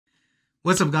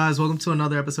What's up, guys? Welcome to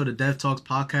another episode of DevTalks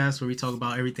podcast, where we talk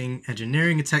about everything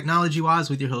engineering and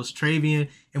technology-wise with your host, Travian.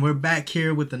 And we're back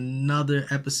here with another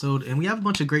episode, and we have a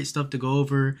bunch of great stuff to go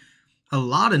over. A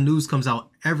lot of news comes out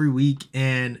every week,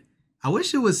 and I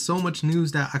wish it was so much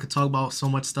news that I could talk about so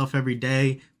much stuff every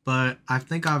day, but I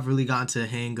think I've really gotten to the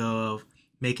hang of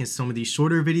making some of these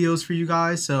shorter videos for you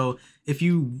guys. So if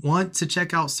you want to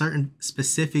check out certain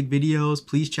specific videos,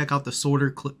 please check out the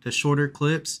shorter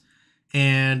clips.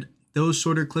 And those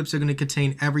shorter clips are going to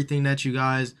contain everything that you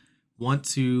guys want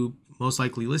to most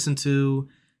likely listen to.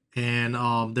 And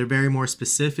they're very more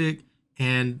specific,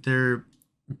 and they're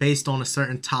based on a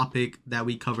certain topic that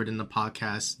we covered in the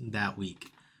podcast that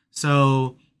week.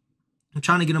 So I'm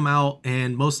trying to get them out,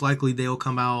 and most likely they'll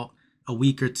come out a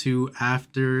week or two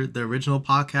after the original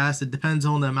podcast. It depends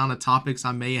on the amount of topics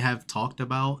I may have talked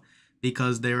about,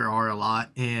 because there are a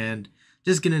lot, and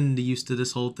just getting used to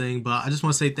this whole thing. But I just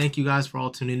want to say thank you guys for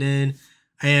all tuning in.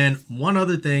 And one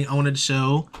other thing I wanted to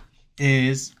show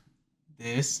is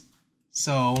this.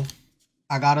 So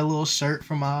I got a little shirt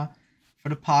for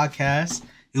the podcast.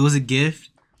 It was a gift.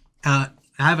 I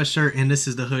have a shirt, and this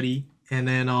is the hoodie. And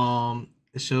then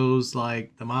it shows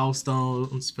like the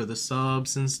milestones for the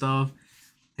subs and stuff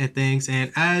and things.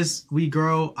 And as we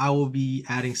grow, I will be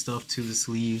adding stuff to the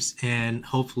sleeves, and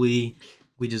hopefully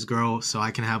we just grow so I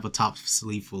can have a top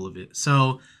sleeve full of it.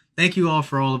 So thank you all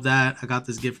for all of that. I got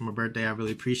this gift for my birthday. I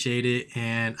really appreciate it.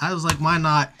 And I was like, why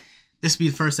not? This will be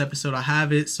the first episode I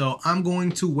have it. So I'm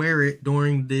going to wear it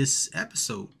during this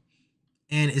episode.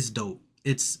 And it's dope.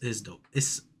 It's dope.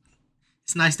 It's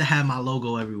nice to have my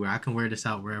logo everywhere. I can wear this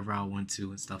out wherever I want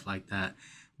to and stuff like that.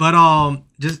 But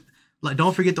just like,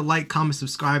 don't forget to like, comment,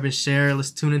 subscribe, and share. Let's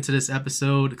tune into this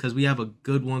episode, because we have a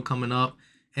good one coming up.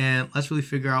 And let's really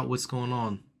figure out what's going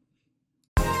on.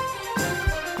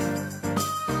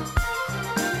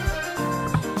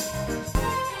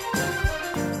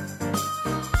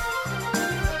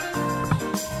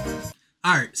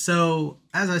 All right, so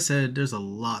as I said, there's a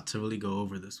lot to really go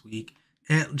over this week.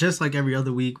 And just like every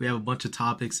other week, we have a bunch of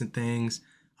topics and things.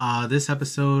 This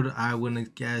episode, I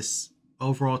wouldn't guess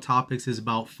overall topics is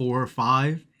about 4 or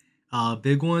 5.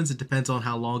 Big ones. It depends on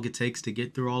how long it takes to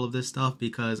get through all of this stuff,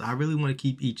 because I really want to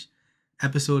keep each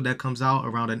episode that comes out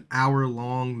around an hour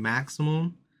long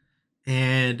maximum.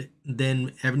 And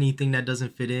then anything that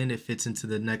doesn't fit in, it fits into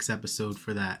the next episode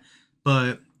for that.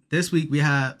 But this week we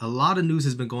had a lot of news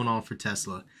has been going on for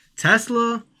Tesla.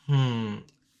 I'm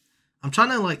trying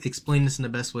to like explain this in the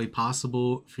best way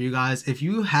possible for you guys. If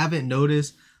you haven't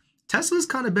noticed, Tesla's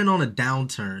kind of been on a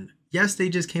downturn. Yes, they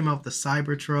just came out with the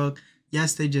Cybertruck.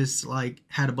 Yes, they just like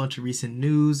had a bunch of recent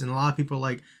news, and a lot of people are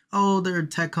like, oh, they're a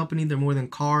tech company, they're more than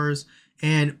cars.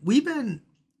 And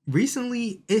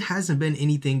recently, it hasn't been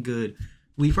anything good.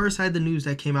 We first had the news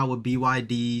that came out with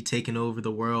BYD taking over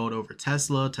the world over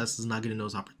Tesla. Tesla's not getting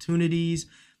those opportunities.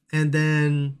 And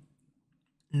then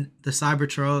the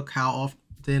Cybertruck, how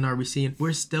often are we seeing?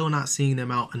 We're still not seeing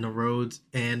them out in the roads.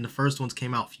 And the first ones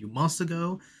came out a few months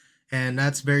ago. And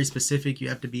that's very specific. You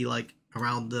have to be like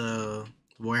around the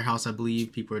warehouse, I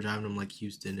believe. People are driving them like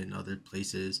Houston and other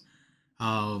places.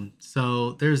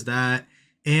 So there's that.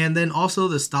 And then also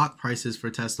the stock prices for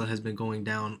Tesla has been going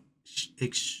down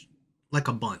like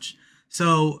a bunch.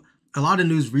 So a lot of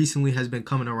news recently has been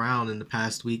coming around in the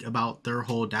past week about their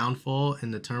whole downfall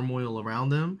and the turmoil around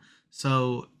them.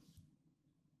 So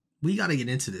we got to get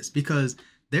into this, because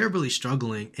they're really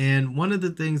struggling. And one of the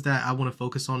things that I want to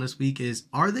focus on this week is,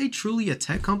 are they truly a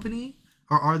tech company,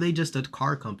 or are they just a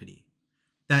car company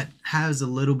that has a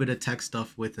little bit of tech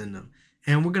stuff within them?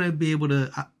 And we're going to be able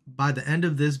to, by the end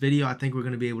of this video, I think we're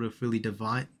going to be able to really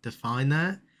define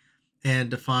that, and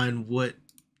define what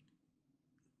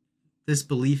this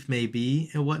belief may be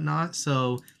and whatnot.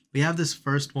 So we have this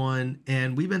first one,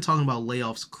 and we've been talking about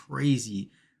layoffs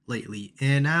crazy lately.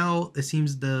 And now it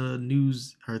seems the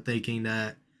news are thinking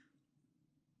that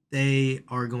they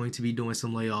are going to be doing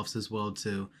some layoffs as well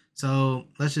too. So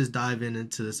let's just dive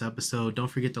into this episode. Don't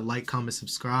forget to like, comment,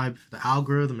 subscribe for the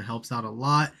algorithm. It helps out a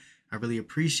lot. I really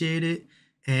appreciate it.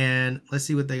 And let's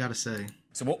see what they got to say.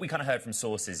 So what we kind of heard from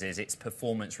sources is it's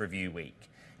performance review week,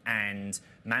 and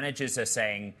managers are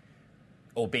saying,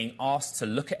 or being asked to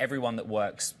look at everyone that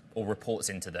works or reports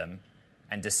into them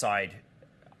and decide,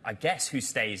 I guess, who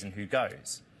stays and who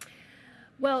goes.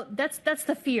 Well, that's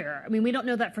the fear. I mean, we don't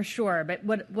know that for sure, but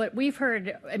what we've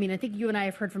heard, I mean, I think you and I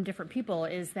have heard from different people,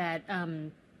 is that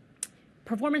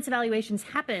performance evaluations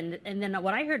happened, and then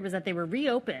what I heard was that they were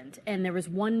reopened, and there was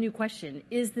one new question: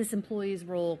 is this employee's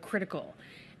role critical?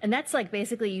 And that's like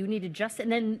basically you need to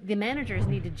and then the managers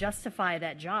need to justify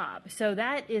that job. So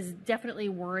that is definitely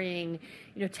worrying.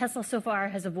 Tesla so far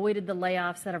has avoided the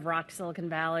layoffs that have rocked Silicon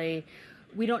Valley.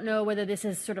 We don't know whether this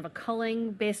is sort of a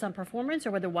culling based on performance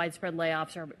or whether widespread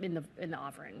layoffs are in the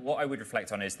offering. What I would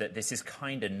reflect on is that this is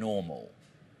kind of normal,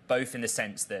 both in the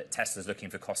sense that Tesla's looking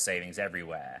for cost savings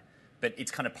everywhere, but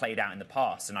it's kind of played out in the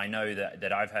past. And I know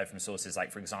that I've heard from sources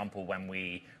like, for example, when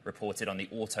we reported on the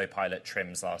autopilot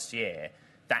trims last year,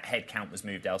 that headcount was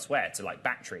moved elsewhere to like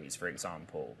batteries, for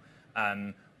example.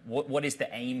 What is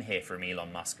the aim here from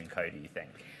Elon Musk and co, do you think?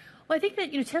 Well, I think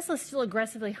that Tesla is still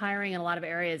aggressively hiring in a lot of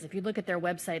areas. If you look at their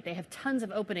website, they have tons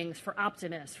of openings for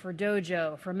Optimus, for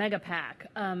Dojo, for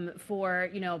Megapack, for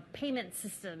payment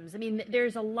systems. I mean,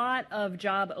 there's a lot of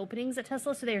job openings at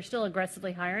Tesla, so they are still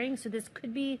aggressively hiring. So this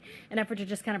could be an effort to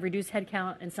just kind of reduce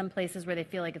headcount in some places where they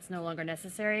feel like it's no longer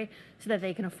necessary, so that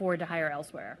they can afford to hire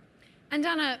elsewhere. And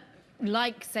Anna,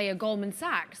 like say a Goldman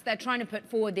Sachs, they're trying to put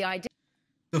forward the idea.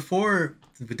 Before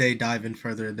they dive in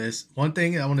further in this, one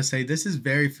thing I want to say, this is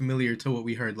very familiar to what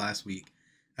we heard last week.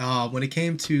 When it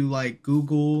came to like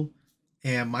Google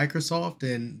and Microsoft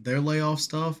and their layoff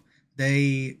stuff,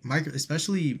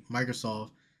 especially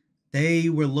Microsoft, they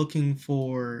were looking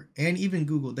for, and even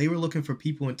Google, they were looking for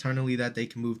people internally that they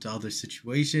can move to other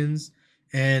situations.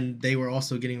 And they were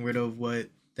also getting rid of what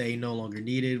they no longer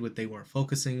needed, what they weren't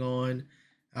focusing on,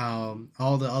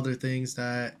 all the other things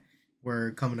that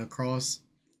were coming across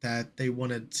that they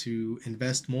wanted to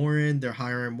invest more in. They're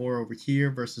hiring more over here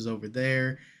versus over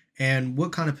there. And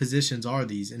what kind of positions are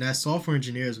these? And as software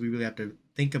engineers, we really have to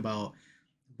think about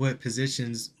what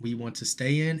positions we want to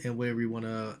stay in and where we want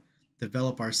to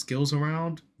develop our skills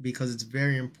around, because it's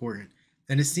very important.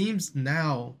 And it seems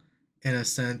now, in a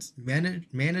sense,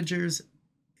 managers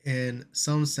in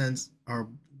some sense are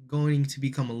going to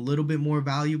become a little bit more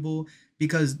valuable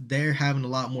because they're having a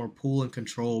lot more pull and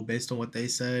control based on what they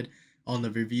said on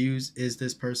the reviews. Is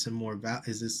this person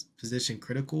is this position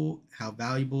critical? How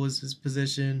valuable is this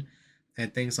position?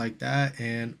 And things like that,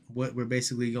 and what we're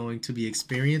basically going to be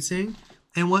experiencing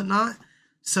and whatnot.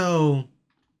 So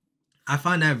I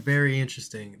find that very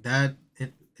interesting. That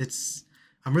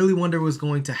I'm really wondering what's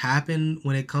going to happen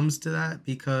when it comes to that,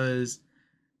 because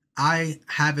I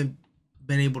haven't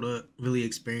been able to really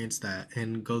experience that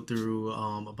and go through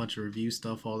a bunch of review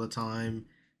stuff all the time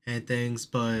and things.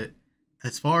 But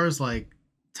as far as like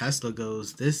Tesla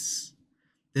goes, this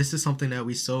is something that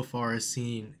we so far have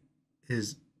seen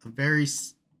is a very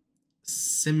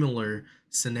similar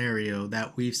scenario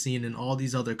that we've seen in all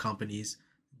these other companies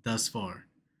thus far.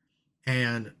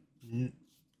 And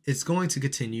it's going to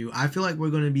continue. I feel like we're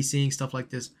going to be seeing stuff like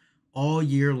this all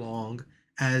year long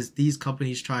as these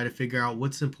companies try to figure out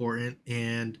what's important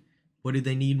and what do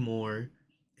they need more,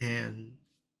 and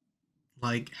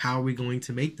like how are we going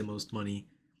to make the most money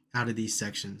out of these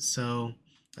sections. So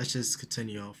let's just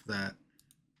continue off that.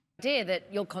 Idea that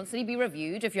you'll constantly be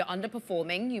reviewed. If you're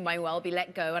underperforming, you may well be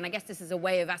let go. And I guess this is a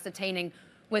way of ascertaining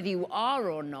whether you are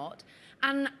or not.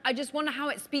 And I just wonder how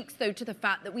it speaks, though, to the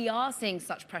fact that we are seeing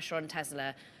such pressure on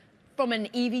Tesla from an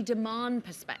EV demand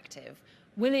perspective.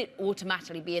 Will it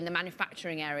automatically be in the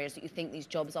manufacturing areas that you think these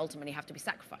jobs ultimately have to be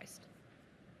sacrificed?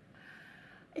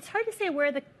 It's hard to say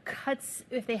where the cuts,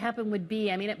 if they happen, would be.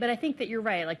 I mean, but I think that you're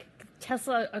right. Like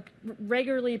Tesla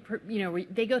regularly,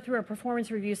 they go through a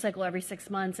performance review cycle every 6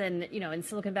 months, and in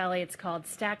Silicon Valley, it's called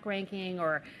stack ranking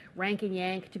or ranking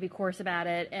yank, to be coarse about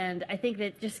it. And I think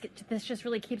that this just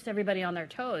really keeps everybody on their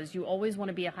toes. You always want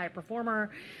to be a high performer.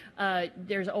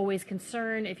 There's always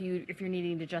concern if you're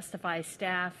needing to justify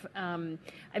staff. I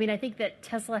mean, I think that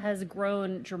Tesla has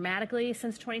grown dramatically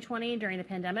since 2020 during the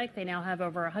pandemic. They now have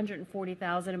over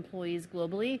 140,000 employees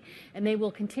globally, and they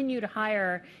will continue to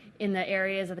hire in the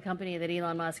areas of the company that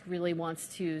Elon Musk really wants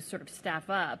to sort of staff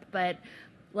up. But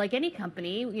like any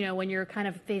company, when you're kind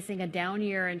of facing a down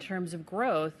year in terms of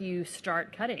growth, you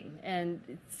start cutting,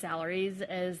 and salaries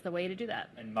is the way to do that.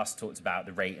 And Musk talked about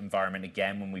the rate environment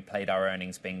again when we played our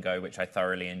earnings bingo, which I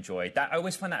thoroughly enjoyed. I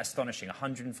always find that astonishing,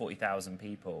 140,000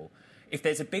 people. If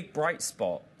there's a big bright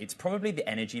spot, it's probably the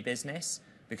energy business,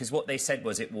 because what they said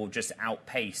was it will just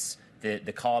outpace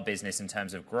the car business in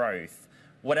terms of growth.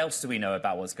 What else do we know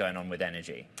about what's going on with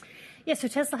energy? Yeah, so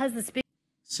Tesla has this big...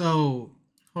 So,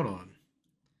 hold on.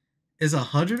 Is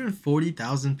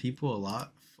 140,000 people a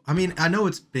lot? I mean, I know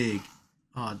it's big.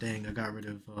 Oh, dang, I got rid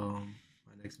of my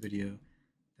next video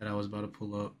that I was about to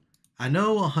pull up. I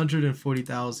know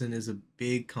 140,000 is a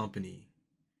big company.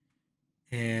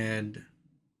 And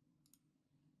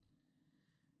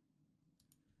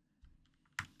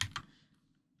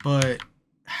but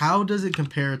how does it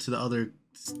compare to the other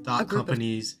stock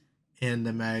companies in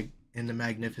the in the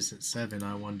Magnificent Seven,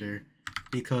 I wonder,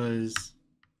 because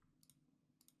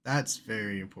that's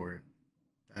very important.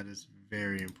 That is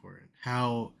very important.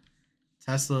 How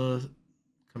Tesla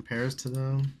compares to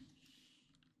them,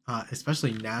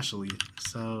 especially nationally.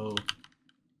 So,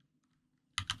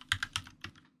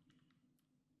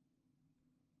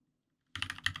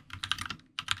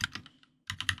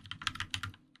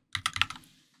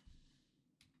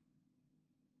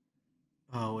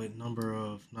 oh wait, number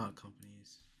of not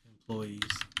companies, employees.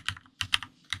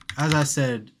 As I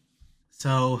said,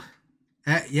 so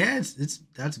yeah, it's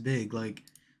that's big. Like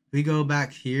we go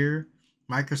back here,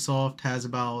 Microsoft has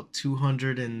about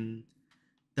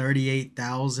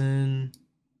 238,000.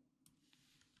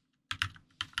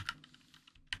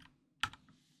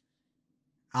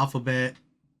 Alphabet,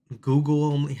 Google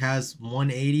only has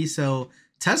 180. So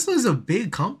Tesla's a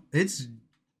big it's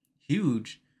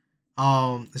huge.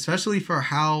 Especially for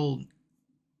how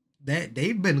that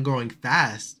they've been growing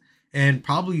fast and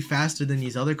probably faster than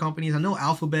these other companies. I know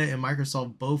Alphabet and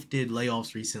Microsoft both did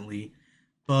layoffs recently,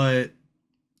 but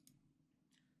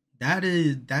that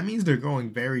means they're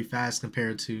growing very fast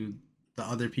compared to the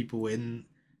other people in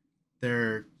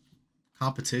their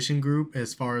competition group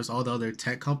as far as all the other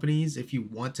tech companies, if you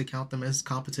want to count them as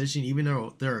competition, even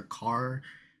though they're a car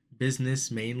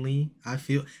business mainly.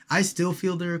 I still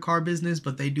feel they're a car business,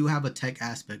 but they do have a tech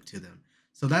aspect to them.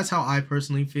 So that's how I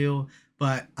personally feel.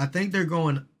 But I think they're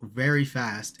going very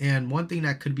fast. And one thing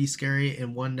that could be scary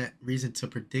and one that reason to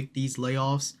predict these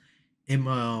layoffs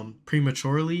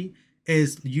prematurely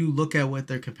is you look at what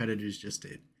their competitors just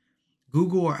did.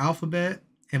 Google or Alphabet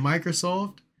and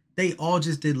Microsoft, they all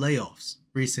just did layoffs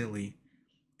recently.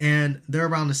 And they're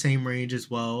around the same range as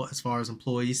well as far as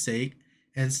employees' sake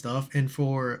and stuff. And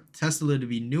for Tesla to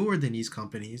be newer than these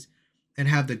companies and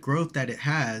have the growth that it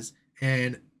has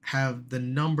and have the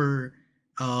number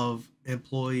of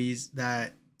employees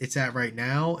that it's at right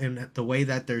now and the way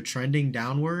that they're trending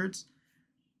downwards,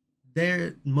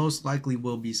 there most likely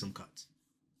will be some cuts.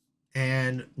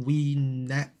 And when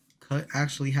that cut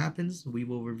actually happens, we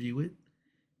will review it.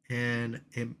 And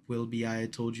it will be I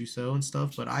told you so and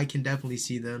stuff, but I can definitely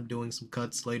see them doing some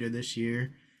cuts later this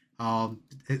year,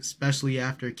 especially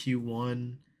after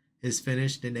Q1 is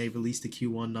finished and they release the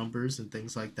Q1 numbers and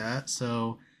things like that.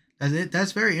 So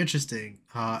that's very interesting.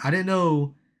 I didn't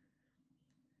know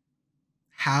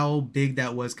how big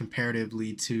that was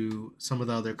comparatively to some of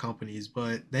the other companies,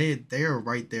 but they are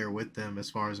right there with them as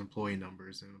far as employee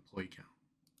numbers and employee count.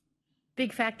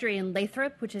 Big factory in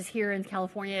Lathrop, which is here in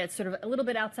California. It's sort of a little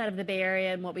bit outside of the Bay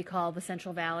Area in what we call the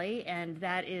Central Valley, and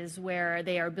that is where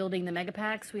they are building the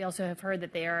megapacks. We also have heard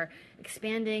that they are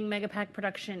expanding megapack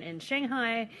production in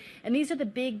Shanghai, and these are the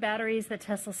big batteries that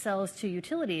Tesla sells to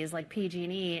utilities like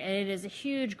PG&E, and it is a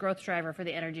huge growth driver for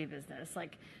the energy business.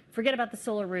 Like, forget about the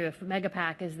solar roof.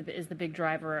 Megapack is the big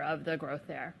driver of the growth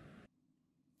there.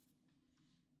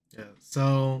 Yeah,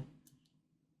 so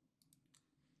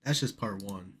that's just part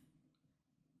one.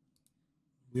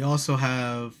 We also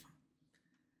have,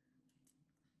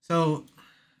 so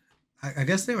I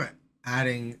guess they were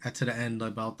adding to the end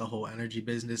about the whole energy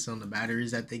business on the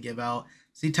batteries that they give out.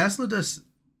 See, Tesla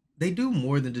they do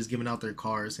more than just giving out their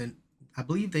cars. And I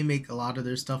believe they make a lot of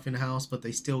their stuff in-house, but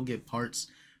they still get parts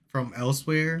from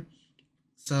elsewhere.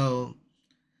 So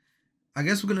I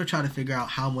guess we're going to try to figure out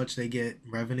how much they get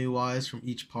revenue-wise from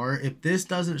each part. If this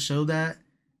doesn't show that,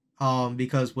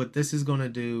 because what this is going to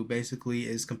do basically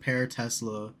is compare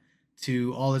Tesla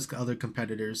to all its other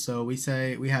competitors. So we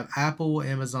have Apple,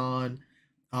 Amazon.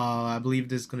 I believe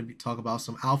this is going to be talk about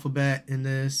some Alphabet in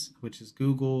this, which is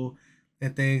Google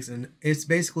and things. And it's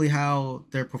basically how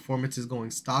their performance is going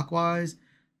stock-wise,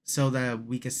 so that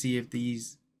we can see if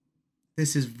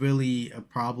this is really a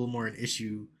problem or an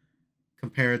issue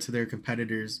compared to their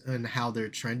competitors and how they're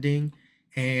trending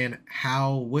and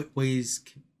what ways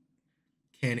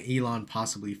can Elon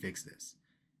possibly fix this?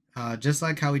 Just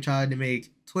like how we tried to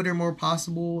make Twitter more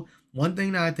possible, one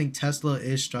thing that I think Tesla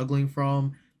is struggling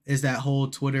from is that whole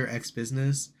Twitter X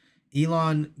business.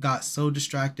 Elon got so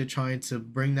distracted trying to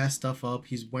bring that stuff up.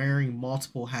 He's wearing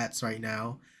multiple hats right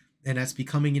now, and that's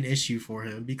becoming an issue for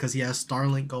him because he has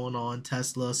Starlink going on,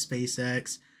 Tesla,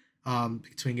 SpaceX,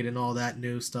 between getting all that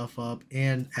new stuff up,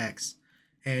 and X.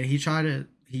 And he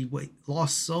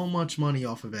lost so much money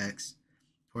off of X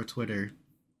or Twitter,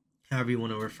 however you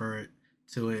want to refer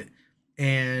to it,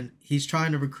 and he's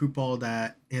trying to recoup all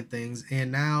that and things,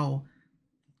 and now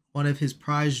one of his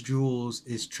prized jewels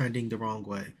is trending the wrong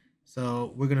way.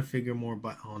 So we're going to figure more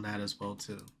on that as well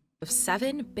too.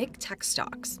 7 big tech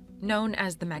stocks, known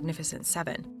as the Magnificent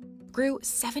Seven, grew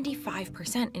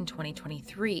 75% in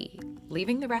 2023,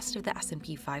 leaving the rest of the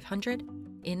S&P 500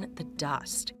 in the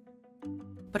dust.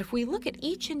 But if we look at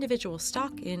each individual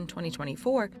stock in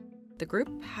 2024, the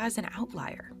group has an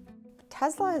outlier.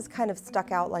 Tesla has kind of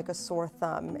stuck out like a sore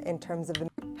thumb in terms of the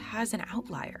Has an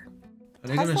outlier. Are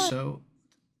they going to show?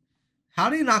 How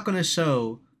are they not going to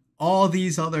show all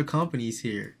these other companies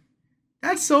here?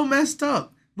 That's so messed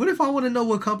up. What if I want to know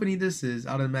what company this is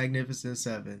out of the Magnificent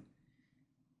Seven?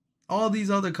 All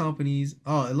these other companies,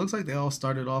 oh, it looks like they all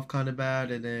started off kind of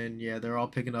bad, and then, yeah, they're all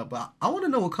picking up. But I want to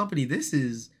know what company this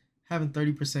is having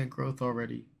 30% growth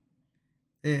already.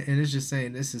 And it's just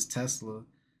saying this is Tesla.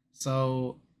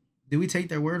 So, did we take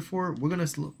their word for it? We're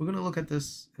gonna look at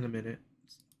this in a minute.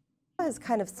 has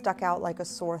kind of stuck out like a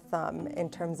sore thumb in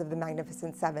terms of the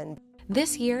Magnificent Seven.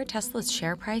 This year, Tesla's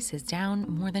share price is down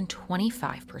more than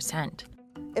 25%.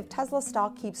 If Tesla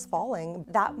stock keeps falling,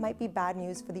 that might be bad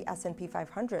news for the S&P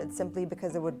 500 simply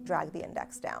because it would drag the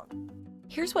index down.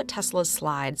 Here's what Tesla's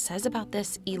slide says about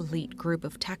this elite group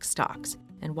of tech stocks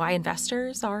and why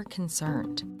investors are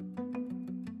concerned.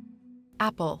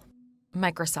 Apple,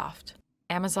 Microsoft,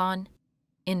 Amazon,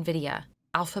 Nvidia,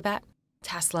 Alphabet,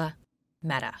 Tesla,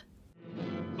 Meta.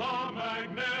 The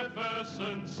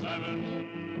Magnificent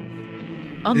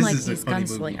Seven. Unlike This is a these funny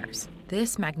movie. gunslingers,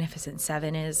 this Magnificent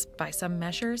Seven is, by some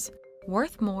measures,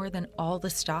 worth more than all the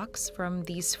stocks from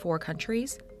these 4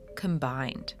 countries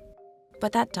combined.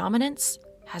 But that dominance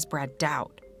has bred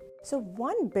doubt. So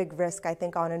one big risk, I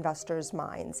think, on investors'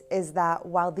 minds is that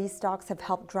while these stocks have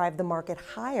helped drive the market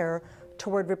higher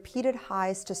toward repeated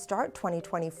highs to start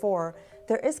 2024,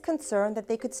 there is concern that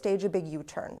they could stage a big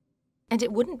U-turn. And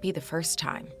it wouldn't be the first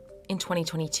time. In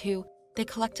 2022, they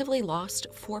collectively lost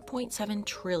 $4.7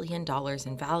 trillion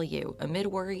in value amid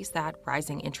worries that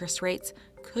rising interest rates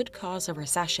could cause a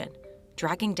recession,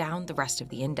 dragging down the rest of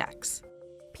the index.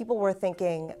 People were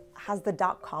thinking, has the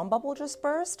dot-com bubble just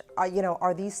burst?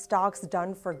 Are these stocks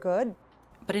done for good?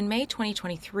 But in May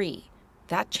 2023,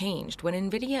 that changed when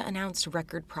Nvidia announced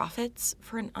record profits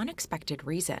for an unexpected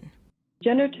reason.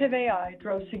 Generative AI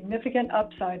drove significant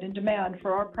upside in demand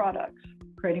for our products,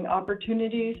 creating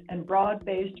opportunities and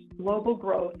broad-based global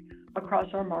growth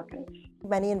across our markets.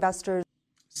 Many investors.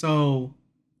 So,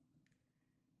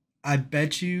 I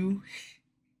bet you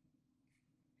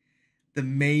the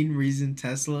main reason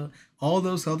Tesla, all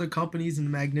those other companies in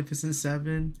the Magnificent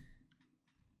Seven,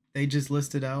 they just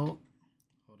listed out.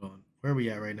 Hold on. Where are we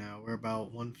at right now? We're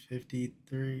about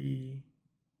 153.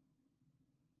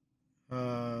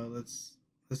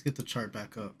 Let's get the chart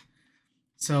back up.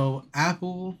 So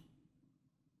Apple,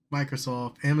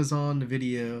 Microsoft, Amazon,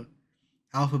 Nvidia,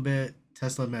 Alphabet,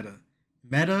 Tesla, Meta.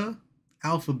 Meta,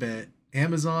 Alphabet,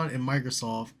 Amazon, and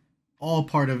Microsoft, all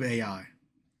part of AI.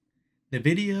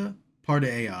 Nvidia, part of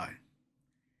AI.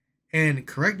 And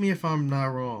correct me if I'm not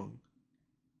wrong.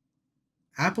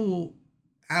 Apple's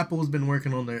been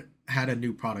working on had a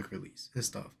new product release and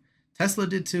stuff. Tesla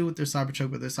did too with their Cybertruck,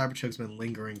 but their Cybertruck's been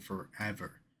lingering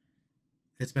forever.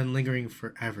 It's been lingering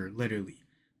forever, literally.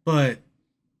 But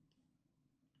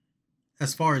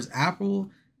as far as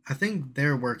Apple, I think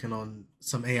they're working on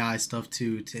some AI stuff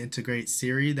too to integrate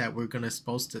Siri that we're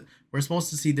supposed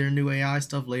to see their new AI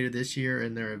stuff later this year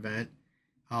in their event.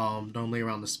 Normally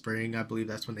around the spring, I believe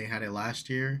that's when they had it last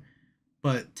year.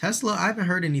 But Tesla, I haven't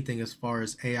heard anything as far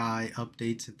as AI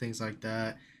updates and things like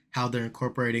that, how they're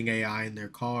incorporating AI in their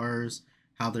cars,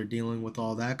 how they're dealing with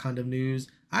all that kind of news.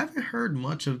 I haven't heard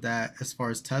much of that as far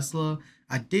as Tesla.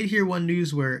 I did hear one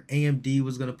news where AMD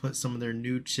was going to put some of their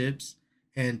new chips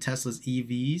in Tesla's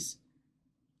EVs,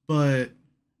 but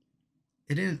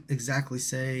it didn't exactly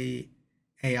say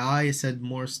AI. It said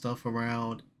more stuff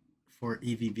around for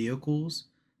EV vehicles.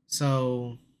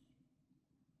 So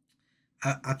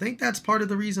I think that's part of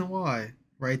the reason why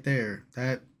right there.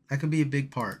 That could be a big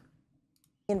part.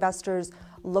 Investors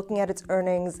looking at its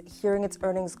earnings, hearing its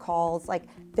earnings calls, like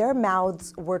their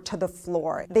mouths were to the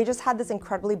floor. They just had this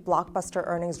incredibly blockbuster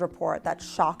earnings report that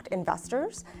shocked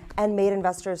investors and made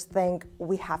investors think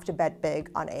we have to bet big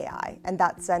on AI. And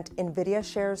that sent Nvidia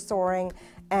shares soaring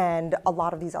and a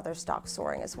lot of these other stocks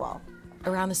soaring as well.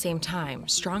 Around the same time,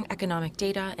 strong economic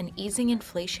data and easing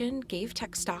inflation gave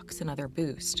tech stocks another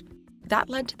boost. That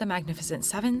led to the Magnificent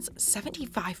Seven's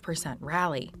 75%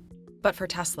 rally. But for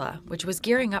Tesla, which was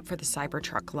gearing up for the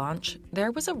Cybertruck launch,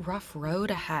 there was a rough road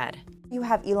ahead. You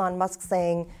have Elon Musk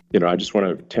saying, I just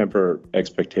want to temper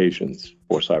expectations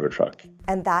for Cybertruck.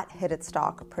 And that hit its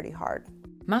stock pretty hard.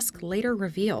 Musk later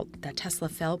revealed that Tesla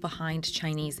fell behind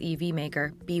Chinese EV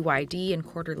maker BYD in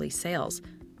quarterly sales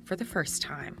for the first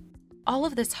time. All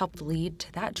of this helped lead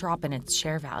to that drop in its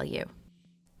share value.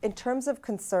 In terms of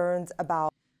concerns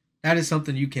about That is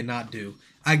something you cannot do.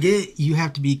 I get you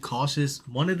have to be cautious.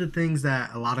 One of the things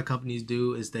that a lot of companies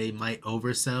do is they might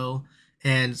oversell.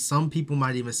 And some people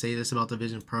might even say this about the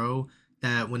Vision Pro,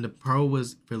 that when the Pro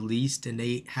was released and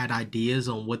they had ideas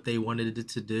on what they wanted it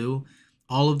to do,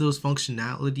 all of those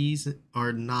functionalities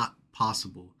are not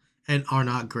possible and are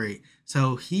not great.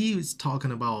 So he was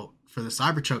talking about for the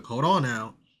Cybertruck, hold on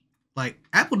now. Like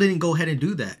Apple didn't go ahead and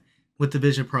do that with the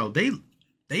Vision Pro. They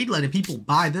letting people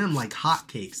buy them like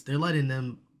hotcakes. They're letting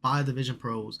them buy the Vision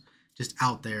Pros just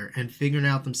out there and figuring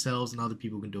out themselves, and other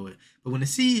people can do it. But when the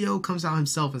CEO comes out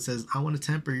himself and says, "I want to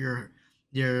temper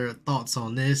your thoughts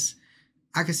on this,"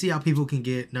 I can see how people can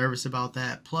get nervous about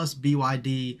that. Plus,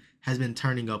 BYD has been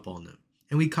turning up on them,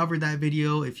 and we covered that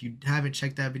video. If you haven't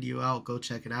checked that video out, go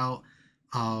check it out.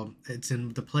 It's in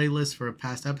the playlist for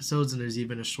past episodes, and there's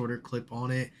even a shorter clip on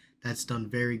it that's done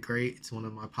very great. It's one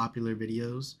of my popular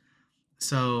videos.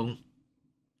 So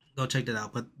go check that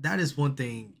out. But that is one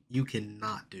thing you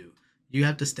cannot do. You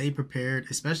have to stay prepared,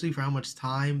 especially for how much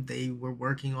time they were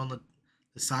working on the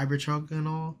Cybertruck and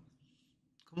all.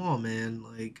 Come on, man.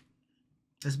 Like,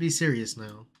 let's be serious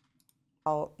now.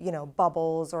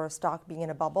 Bubbles or a stock being in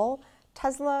a bubble,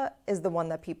 Tesla is the one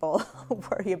that people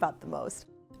worry about the most.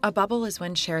 A bubble is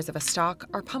when shares of a stock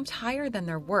are pumped higher than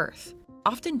their worth,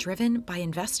 often driven by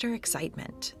investor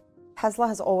excitement. Tesla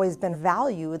has always been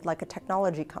valued like a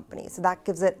technology company, so that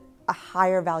gives it a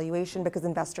higher valuation because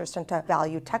investors tend to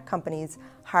value tech companies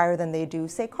higher than they do,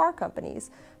 say, car companies.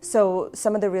 So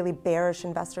some of the really bearish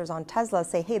investors on Tesla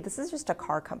say, hey, this is just a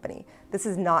car company. This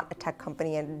is not a tech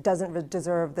company and doesn't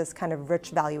deserve this kind of rich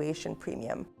valuation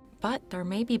premium. But there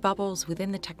may be bubbles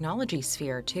within the technology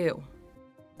sphere, too.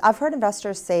 I've heard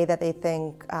investors say that they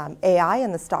think AI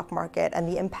in the stock market and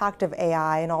the impact of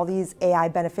AI and all these AI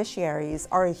beneficiaries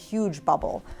are a huge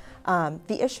bubble.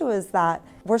 The issue is that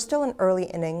we're still in early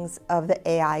innings of the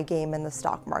AI game in the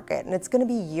stock market, and it's going to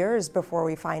be years before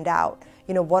we find out,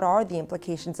 what are the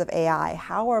implications of AI?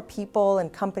 How are people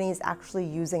and companies actually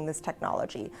using this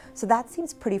technology? So that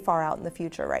seems pretty far out in the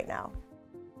future right now.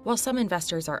 While some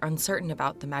investors are uncertain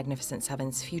about the Magnificent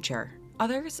Seven's future,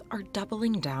 others are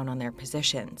doubling down on their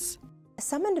positions.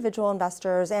 Some individual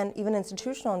investors and even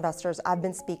institutional investors I've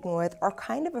been speaking with are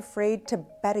kind of afraid to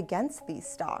bet against these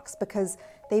stocks because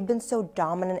they've been so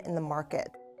dominant in the market.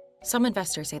 Some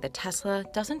investors say that Tesla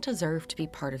doesn't deserve to be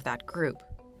part of that group.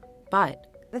 But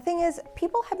the thing is,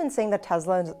 people have been saying that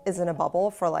Tesla is in a bubble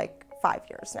for like 5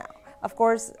 years now. Of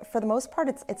course, for the most part,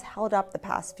 it's held up the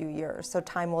past few years, so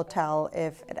time will tell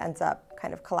if it ends up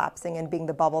kind of collapsing and being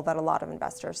the bubble that a lot of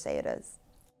investors say it is.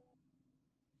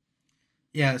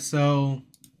 Yeah, so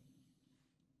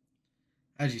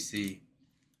as you see,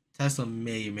 Tesla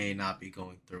may not be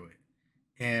going through it.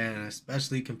 And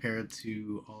especially compared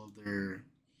to all of their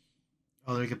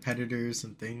other competitors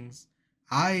and things,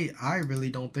 I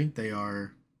really don't think they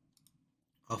are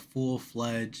a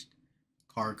full-fledged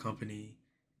car company.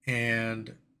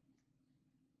 And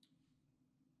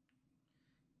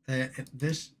they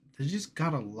just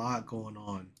got a lot going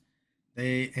on.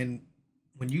 And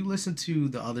when you listen to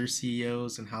the other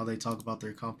CEOs and how they talk about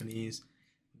their companies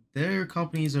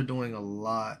are doing a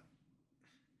lot.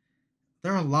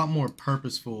 They're a lot more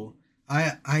purposeful.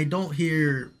 I don't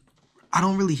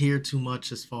really hear too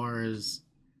much as far as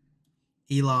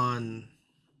Elon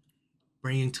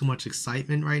bringing too much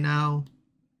excitement right now.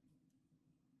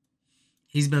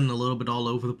 He's been a little bit all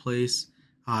over the place.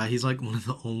 He's like one of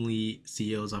the only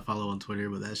CEOs I follow on Twitter,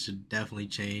 but that should definitely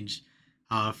change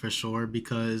for sure,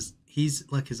 because he's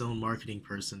like his own marketing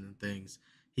person and things.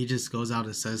 He just goes out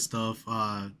and says stuff.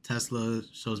 Tesla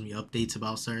shows me updates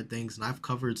about certain things, and I've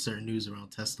covered certain news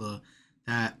around Tesla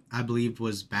that I believe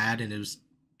was bad and it was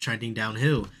trending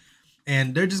downhill.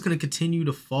 And they're just going to continue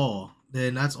to fall.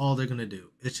 Then that's all they're going to do.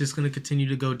 It's just going to continue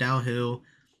to go downhill.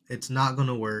 It's not going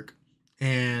to work.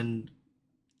 And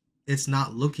it's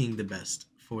not looking the best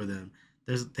for them.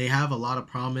 They have a lot of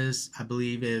promise. I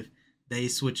believe if they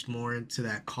switched more into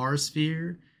that car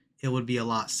sphere, it would be a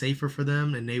lot safer for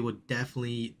them, and they would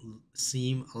definitely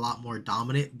seem a lot more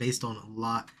dominant based on a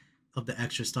lot of the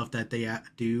extra stuff that they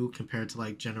do compared to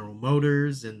like General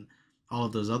Motors and all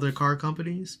of those other car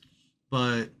companies.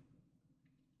 But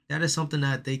that is something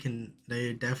that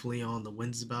they're definitely on the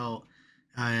wins about,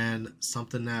 and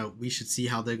something that we should see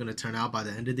how they're going to turn out by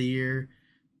the end of the year.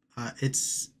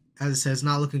 It's, as I said, it's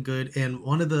not looking good. And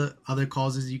one of the other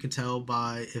causes you can tell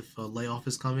by if a layoff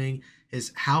is coming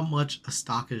is how much a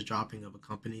stock is dropping of a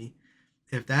company.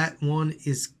 If that one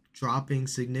is dropping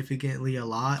significantly a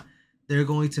lot, they're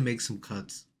going to make some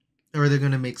cuts, or they're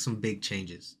going to make some big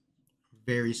changes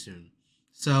very soon.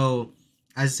 So,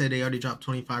 as I said, they already dropped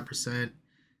 25%,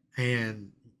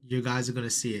 and you guys are going to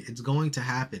see it. It's going to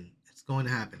happen. It's going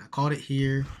to happen. I called it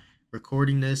here,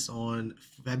 recording this on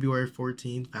February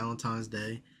 14th, Valentine's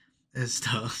Day and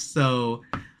stuff. So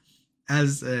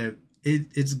as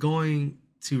it's going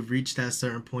to reach that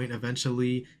certain point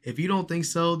eventually. If you don't think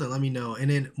so, then let me know. And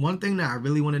then one thing that I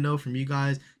really want to know from you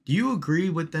guys, do you agree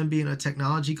with them being a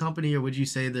technology company, or would you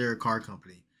say they're a car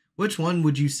company? Which one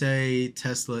would you say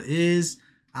Tesla is?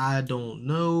 I don't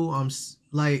know.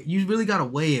 Like, you really got to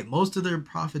weigh it. Most of their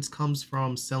profits comes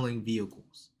from selling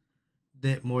vehicles,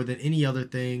 that more than any other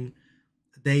thing.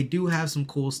 They do have some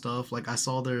cool stuff. Like, I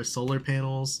saw their solar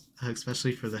panels,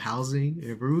 especially for the housing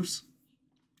and roofs.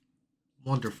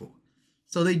 Wonderful.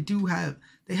 So they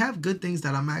have good things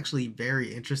that I'm actually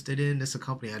very interested in. It's a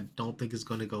company I don't think is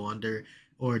going to go under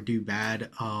or do bad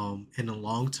in the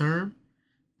long term.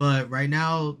 But right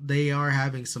now they are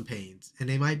having some pains, and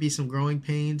they might be some growing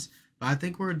pains, but I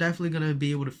think we're definitely going to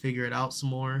be able to figure it out some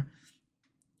more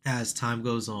as time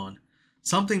goes on.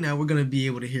 Something that we're going to be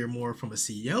able to hear more from a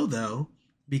CEO though,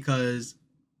 because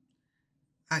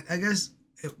I guess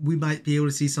we might be able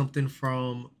to see something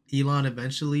from Elon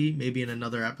eventually, maybe in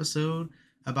another episode,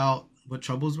 about what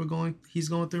troubles he's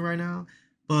going through right now.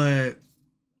 But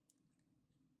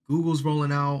Google's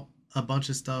rolling out a bunch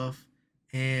of stuff,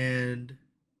 and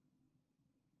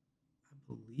I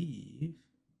believe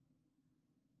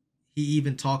he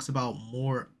even talks about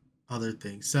more other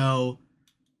things. So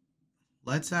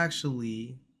let's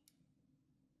actually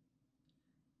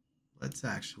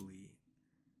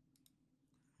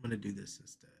I'm going to do this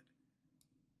instead.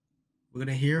 We're going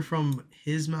to hear from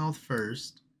his mouth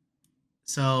first.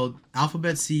 So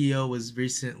Alphabet CEO was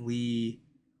recently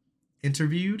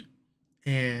interviewed,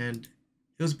 and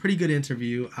it was a pretty good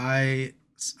interview. I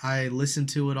listened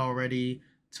to it already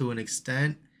to an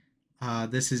extent.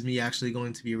 This is me actually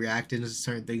going to be reacting to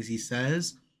certain things he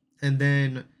says. And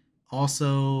then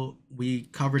also we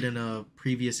covered in a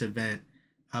previous event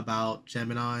about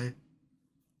Gemini,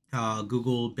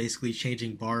 Google basically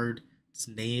changing Bard's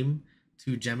name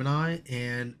to Gemini,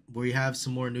 and we have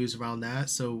some more news around that.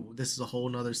 So this is a whole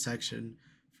nother section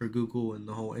for Google and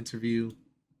the whole interview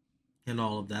and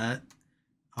all of that.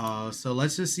 So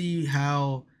let's just see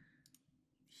how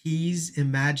he's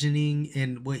imagining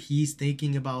and what he's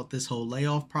thinking about this whole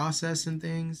layoff process and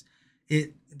things.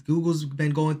 Google's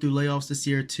been going through layoffs this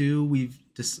year too. We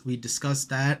discussed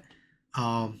that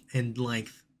in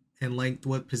length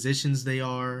what positions they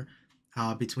are,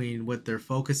 between what their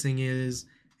focusing is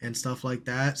and stuff like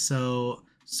that. So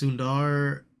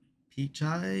Sundar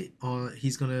Pichai,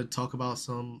 he's gonna talk about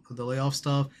some of the layoff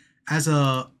stuff. As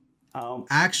a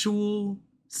actual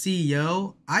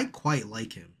CEO, I quite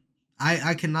like him.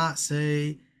 I cannot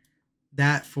say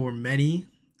that for many,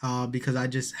 because I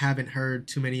just haven't heard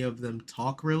too many of them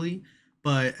talk really.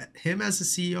 But him as a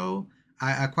CEO,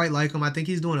 I quite like him. I think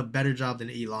he's doing a better job than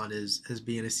Elon is as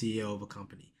being a CEO of a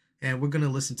company. And we're going to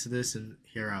listen to this and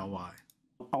hear out why.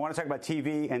 I want to talk about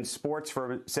TV and sports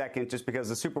for a second, just because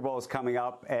the Super Bowl is coming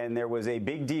up, and there was a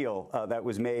big deal that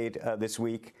was made this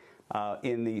week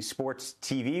in the sports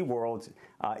TV world.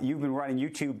 You've been running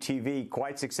YouTube TV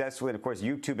quite successfully, and of course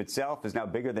YouTube itself is now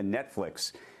bigger than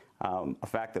Netflix, a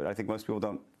fact that I think most people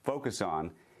don't focus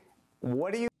on.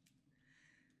 What do you...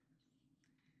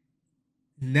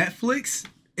 Netflix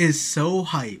is so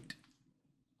hyped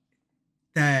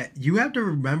that you have to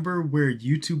remember where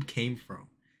YouTube came from.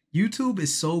 YouTube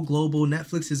is so global.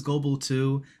 Netflix is global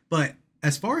too. But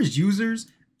as far as users,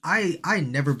 I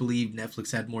never believed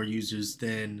Netflix had more users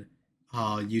than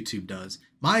YouTube does.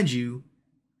 Mind you,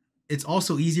 it's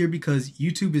also easier because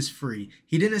YouTube is free.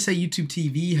 He didn't say YouTube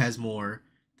TV has more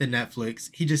than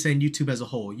Netflix. He just saying YouTube as a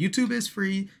whole. YouTube is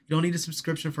free. You don't need a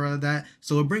subscription for that.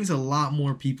 So it brings a lot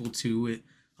more people to it.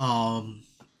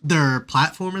 Their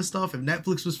platform and stuff. If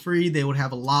Netflix was free, they would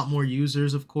have a lot more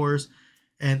users, of course,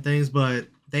 and things, but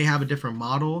they have a different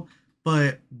model.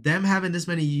 But them having this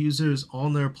many users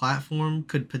on their platform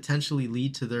could potentially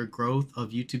lead to their growth of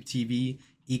YouTube TV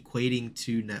equating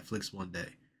to Netflix one day.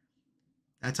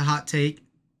 That's a hot take.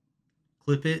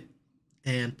 Clip it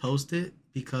and post it,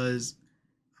 because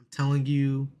I'm telling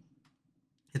you,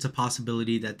 it's a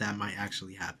possibility that might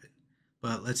actually happen.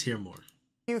 But let's hear more.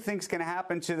 What do you think is going to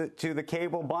happen to the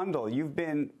cable bundle? You've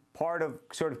been part of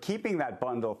sort of keeping that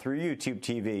bundle through YouTube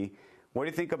TV. What do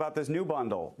you think about this new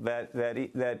bundle that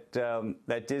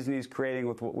Disney's creating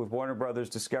with Warner Brothers,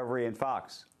 Discovery, and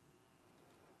Fox?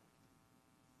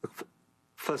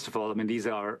 First of all, I mean, these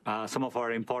are some of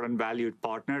our important valued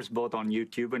partners, both on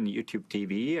YouTube and YouTube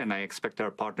TV, and I expect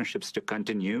our partnerships to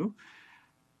continue.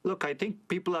 Look, I think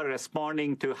people are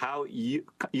responding to how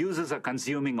users are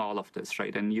consuming all of this,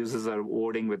 right? And users are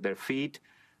voting with their feet.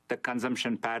 the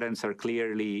consumption patterns are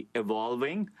clearly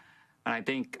evolving, and I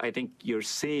think you're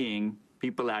seeing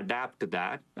people adapt to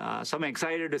that. So I'm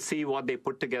excited to see what they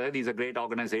put together. These are great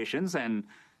organizations, and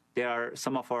they are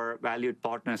some of our valued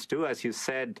partners too. As you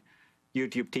said,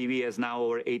 YouTube TV has now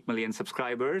over 8 million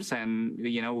subscribers, and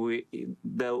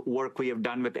the work we have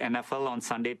done with NFL on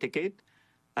Sunday Ticket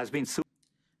has been super.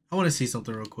 I want to see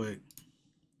something real quick.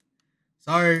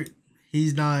 Sorry,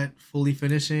 he's not fully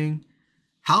finishing.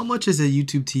 How much is a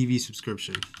YouTube TV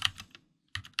subscription?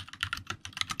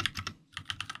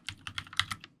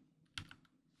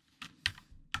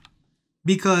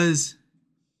 Because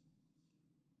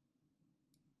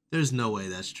there's no way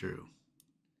that's true.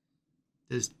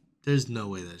 There's no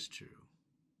way that's true.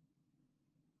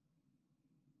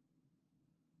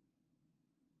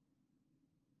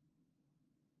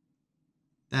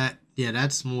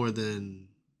 That's more than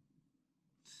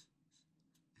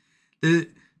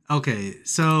okay,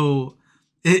 so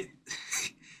it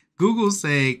Google's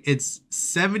saying it's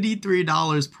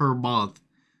 $73 per month.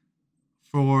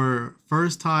 For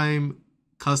first time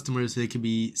customers, it could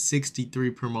be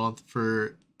 $63 per month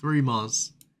for 3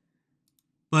 months.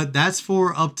 But that's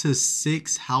for up to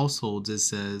 6 households, it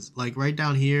says. Like right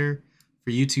down here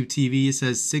for YouTube TV, it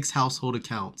says 6 household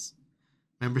accounts.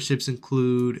 Memberships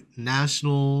include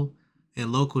national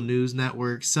and local news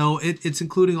networks. So it's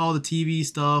including all the TV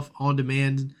stuff,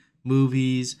 on-demand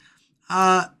movies.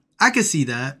 I can see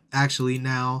that, actually,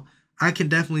 now. I can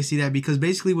definitely see that because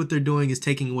basically what they're doing is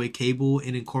taking away cable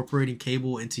and incorporating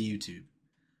cable into YouTube.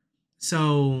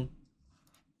 So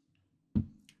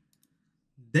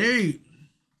they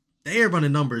are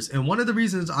running numbers. And one of the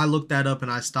reasons I looked that up and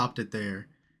I stopped it there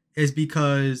is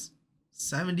because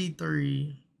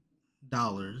 $73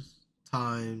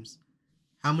 times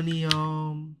how many 8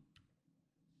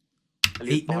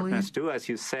 million partners too. As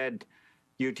you said,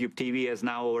 YouTube TV has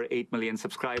now over 8 million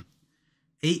subscribers.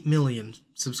 8 million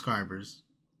subscribers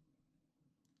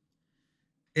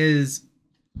is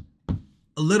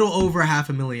a little over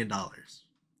 $500,000.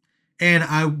 And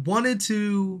I wanted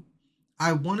to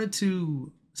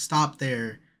stop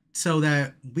there so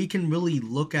that we can really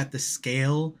look at the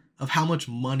scale of how much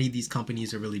money these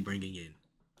companies are really bringing in.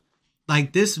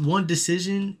 Like this one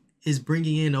decision is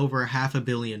bringing in over $500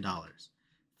 million,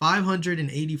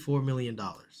 $584 million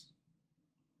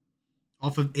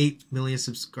off of 8 million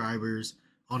subscribers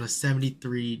on a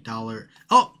 $73.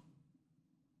 Oh,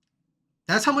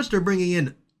 that's how much they're bringing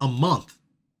in a month.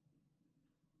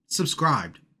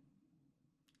 Subscribed.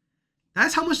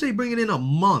 That's how much they bringing in a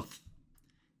month.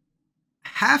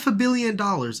 $500 million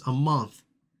a month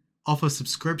off of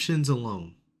subscriptions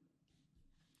alone.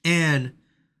 And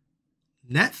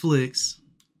Netflix,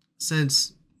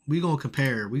 since we gonna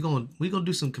compare, we gonna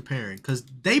do some comparing because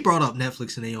they brought up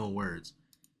Netflix in their own words.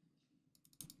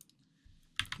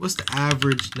 What's the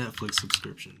average Netflix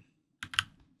subscription?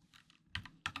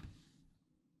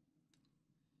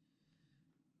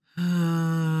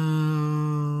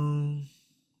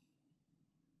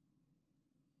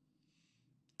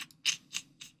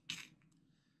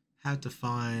 Have to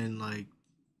find like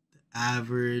the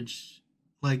average.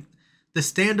 Like the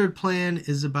standard plan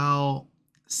is about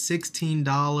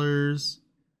 $16.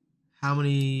 How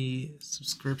many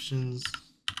subscriptions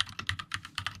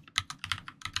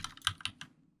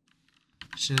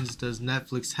does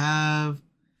Netflix have?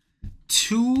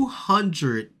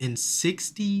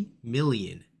 260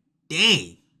 million.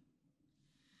 Dang.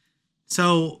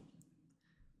 So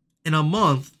in a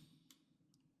month,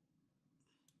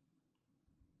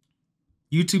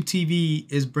 YouTube TV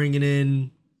is bringing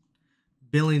in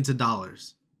billions of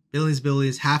dollars. Billions,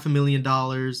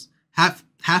 $500,000,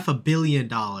 $500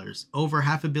 million, over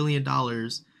 $500 million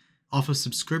off of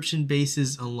subscription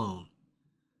basis alone.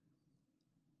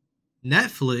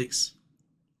 Netflix,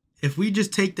 if we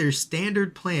just take their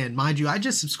standard plan, mind you, I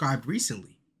just subscribed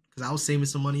recently because I was saving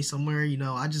some money somewhere. You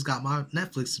know, I just got my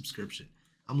Netflix subscription.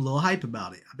 I'm a little hype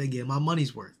about it. I've been getting my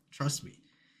money's worth. Trust me.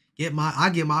 I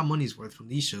get my money's worth from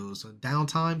these shows. When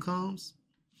downtime comes,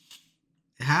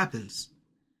 it happens.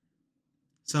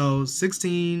 So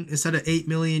 16, instead of 8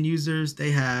 million users,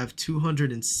 they have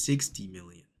 260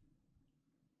 million.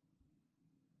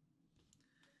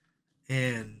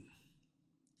 And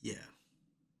yeah.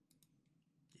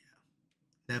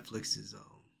 Netflix is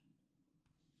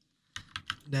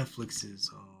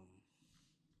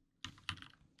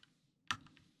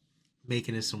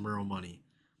making it some real money.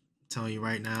 I'm telling you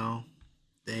right now,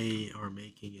 they are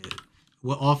making it.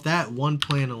 Well, off that one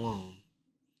plan alone,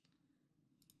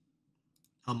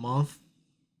 a month.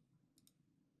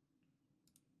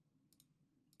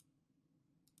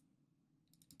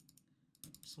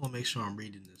 Just want to make sure I'm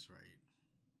reading this right.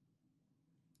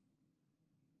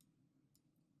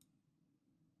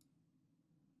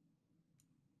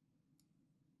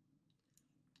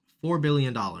 $4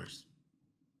 billion.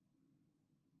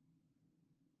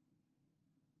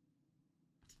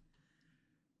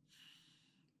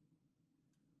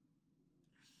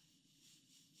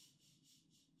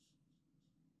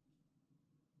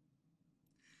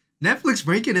 Netflix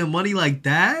breaking in money like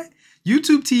that?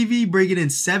 YouTube TV bringing in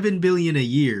 $7 billion a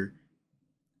year.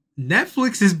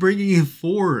 Netflix is bringing in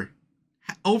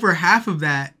over half of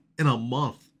that in a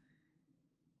month.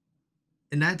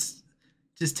 And that's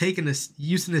just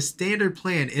using a standard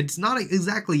plan. It's not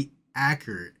exactly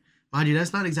accurate. Mind you,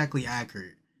 that's not exactly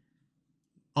accurate.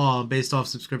 Based off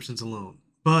subscriptions alone.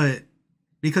 But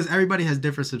because everybody has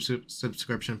different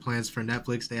subscription plans for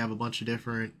Netflix, they have a bunch of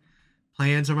different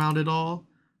plans around it all.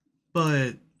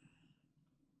 But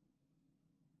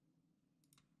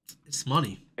it's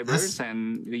money.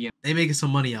 They making some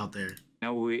money out there.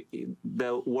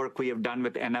 The work we have done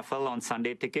with NFL on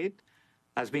Sunday Ticket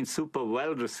has been super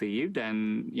well received,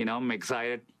 and I'm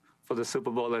excited for the Super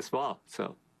Bowl as well.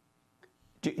 So,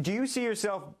 do you see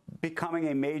yourself becoming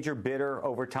a major bidder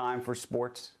over time for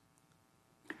sports?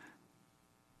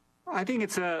 I think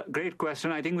it's a great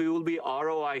question. I think we will be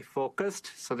ROI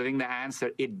focused. So I think the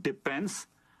answer, it depends.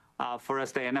 For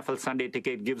us, the NFL Sunday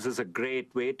Ticket gives us a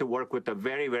great way to work with a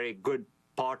very, very good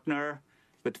partner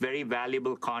with very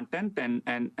valuable content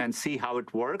and see how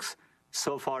it works.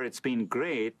 So far, it's been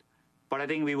great. But I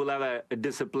think we will have a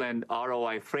disciplined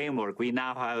ROI framework. We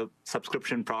now have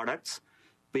subscription products.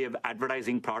 We have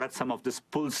advertising products. Some of this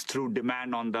pulls through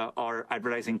demand on our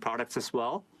advertising products as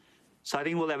well. So I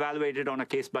think we'll evaluate it on a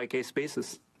case-by-case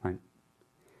basis. Right.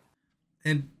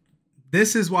 And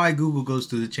this is why Google goes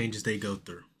through the changes they go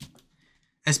through.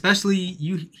 Especially,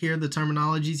 you hear the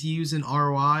terminologies you use in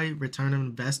ROI, return on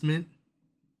investment.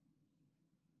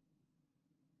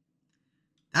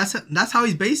 That's how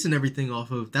he's basing everything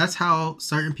off of. That's how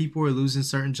certain people are losing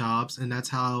certain jobs, and that's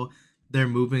how they're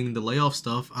moving the layoff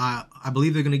stuff. I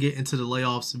believe they're going to get into the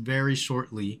layoffs very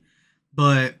shortly,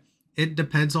 but it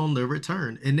depends on the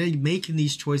return. And they're making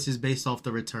these choices based off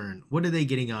the return. What are they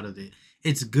getting out of it?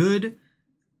 It's good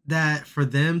that for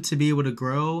them to be able to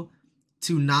grow,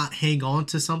 to not hang on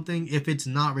to something if it's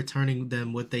not returning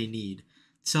them what they need.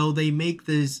 So they make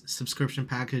these subscription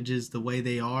packages the way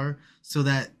they are so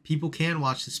that people can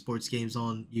watch the sports games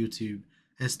on YouTube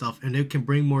and stuff, and it can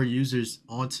bring more users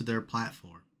onto their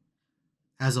platform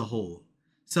as a whole.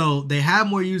 So they have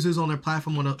more users on their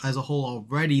platform as a whole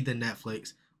already than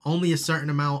Netflix. Only a certain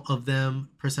amount of them,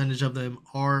 percentage of them,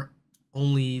 are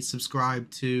only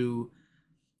subscribed to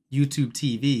YouTube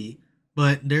TV,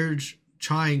 but they're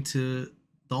trying to,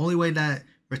 the only way that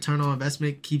return on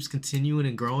investment keeps continuing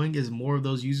and growing is more of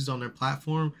those users on their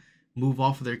platform move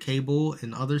off of their cable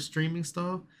and other streaming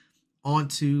stuff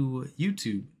onto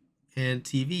YouTube and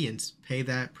TV and pay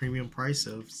that premium price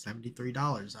of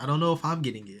 $73. I don't know if I'm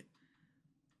getting it,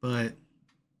 but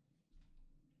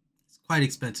it's quite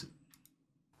expensive.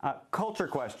 Culture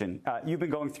question. You've been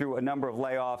going through a number of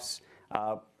layoffs.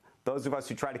 Those of us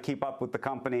who try to keep up with the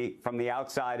company from the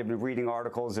outside have been reading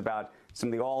articles about some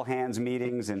of the all-hands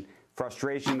meetings and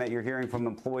frustration that you're hearing from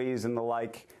employees and the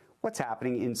like. What's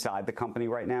happening inside the company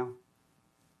right now?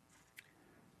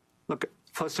 Look,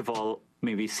 first of all,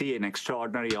 we see an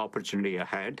extraordinary opportunity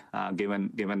ahead,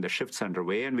 given the shifts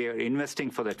underway, and we are investing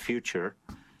for that future.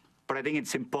 But I think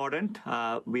it's important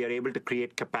we are able to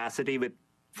create capacity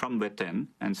from within,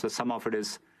 and so some of it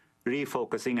is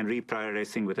refocusing and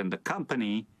reprioritizing within the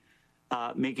company,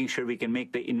 making sure we can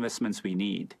make the investments we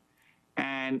need.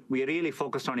 And we are really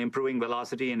focused on improving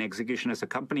velocity and execution as a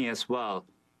company as well.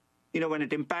 When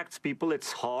it impacts people,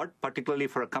 it's hard, particularly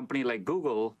for a company like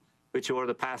Google, which over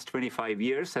the past 25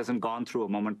 years hasn't gone through a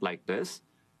moment like this.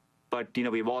 But,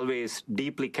 we've always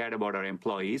deeply cared about our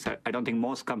employees. I don't think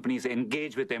most companies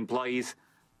engage with employees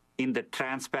in the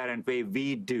transparent way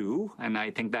we do. And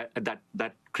I think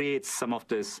that creates some of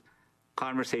this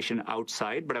conversation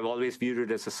outside, but I've always viewed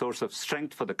it as a source of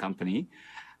strength for the company.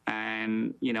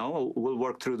 And, we'll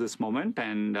work through this moment.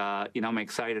 And, I'm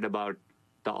excited about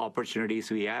the opportunities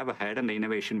we have ahead and the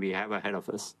innovation we have ahead of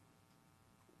us.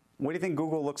 What do you think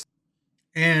Google looks?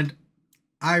 And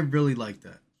I really like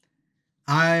that.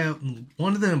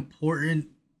 One of the important,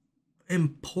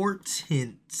 and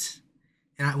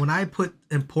when I put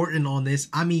important on this,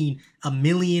 I mean a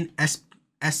million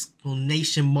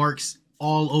exclamation marks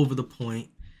all over the point,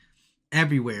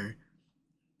 everywhere.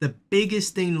 The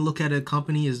biggest thing to look at a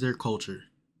company is their culture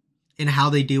and how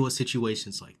they deal with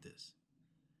situations like this.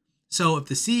 So if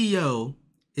the CEO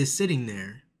is sitting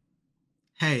there,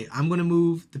 hey, I'm going to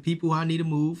move the people who I need to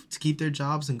move to keep their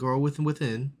jobs and grow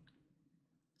within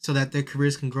so that their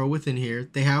careers can grow within here.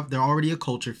 They're already a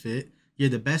culture fit. You're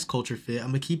the best culture fit. I'm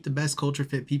gonna keep the best culture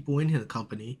fit people in the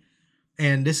company,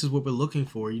 and this is what we're looking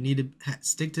for. You need to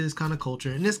stick to this kind of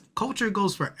culture, and this culture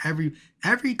goes for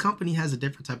every company has a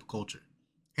different type of culture.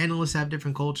 Analysts have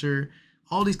different culture.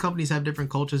 All these companies have different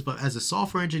cultures, but as a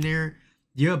software engineer,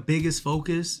 your biggest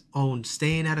focus on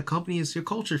staying at a company is your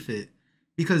culture fit,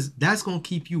 because that's going to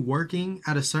keep you working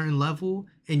at a certain level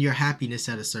and your happiness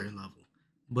at a certain level.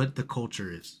 But the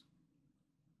culture is.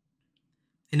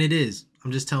 And it is.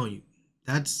 I'm just telling you.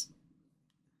 That's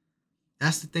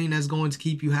the thing that's going to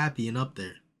keep you happy and up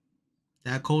there.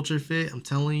 That culture fit, I'm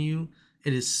telling you,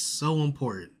 it is so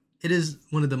important. It is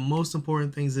one of the most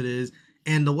important things it is.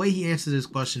 And the way he answers this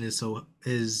question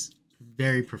is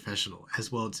very professional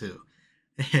as well too.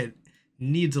 And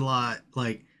needs a lot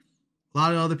of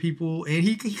other people. And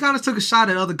he kind of took a shot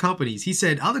at other companies. He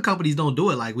said other companies don't do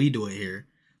it like we do it here.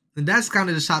 And that's kind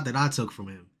of the shot that I took from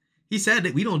him. He said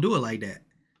that we don't do it like that.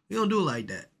 We don't do it like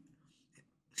that.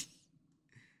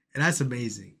 And that's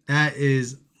amazing. That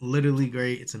is literally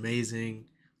great. It's amazing.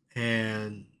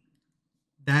 And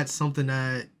that's something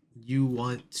that you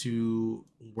want to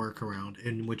work around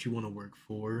and what you want to work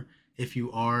for. If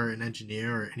you are an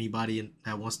engineer or anybody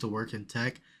that wants to work in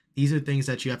tech, these are things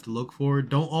that you have to look for.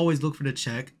 Don't always look for the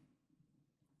check.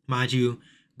 Mind you,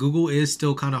 Google is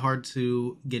still kind of hard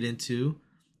to get into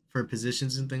for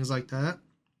positions and things like that.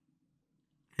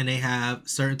 And they have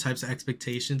certain types of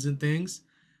expectations and things.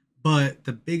 But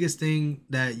the biggest thing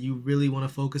that you really want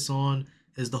to focus on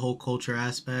is the whole culture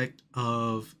aspect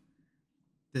of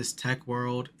this tech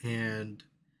world and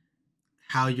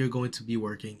how you're going to be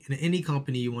working. In any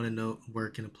company, you want to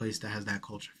work in a place that has that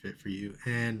culture fit for you.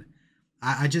 And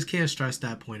I just can't stress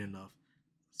that point enough.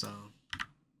 So,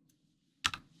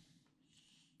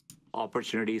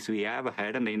 opportunities we have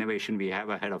ahead and the innovation we have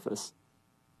ahead of us.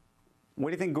 What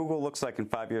do you think Google looks like in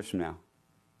 5 years from now?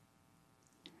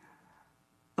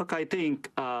 Look, I think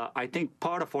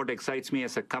part of what excites me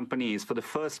as a company is for the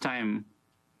first time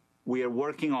we've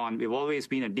always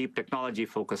been a deep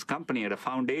technology-focused company at a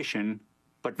foundation,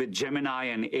 but with Gemini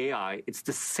and AI, it's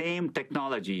the same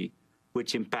technology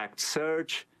which impacts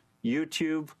search,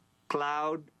 YouTube,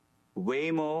 cloud,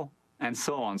 Waymo, and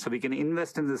so on. So we can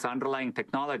invest in this underlying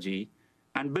technology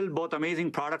and build both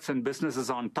amazing products and businesses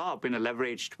on top in a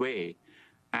leveraged way.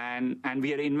 And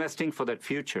we are investing for that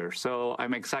future. So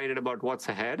I'm excited about what's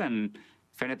ahead. And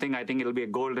if anything, I think it'll be a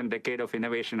golden decade of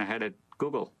innovation ahead at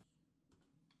Google.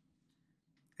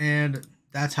 And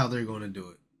that's how they're going to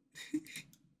do it.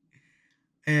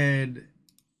 And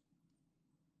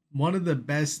one of the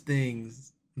best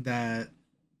things that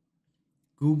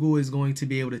Google is going to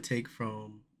be able to take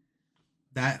from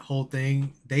that whole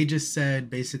thing, they just said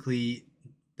basically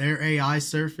their AI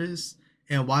surface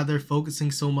and why they're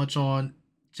focusing so much on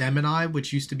Gemini,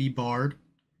 which used to be Bard,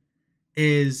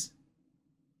 is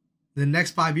the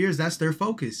next 5 years, that's their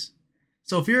focus.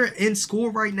 So if you're in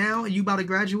school right now and you about to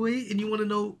graduate and you want to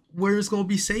know where it's going to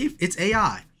be safe, it's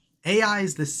AI. AI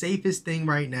is the safest thing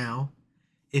right now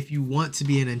if you want to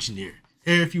be an engineer.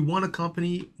 And if you want a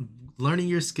company, learning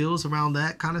your skills around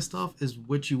that kind of stuff is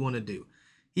what you want to do.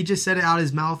 He just said it out of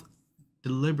his mouth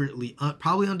deliberately,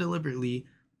 probably undeliberately,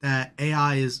 that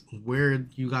AI is where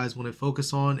you guys want to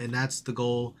focus on, and that's the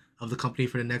goal of the company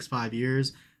for the next 5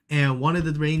 years. And one of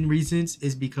the main reasons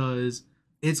is because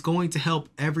it's going to help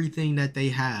everything that they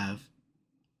have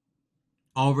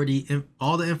already,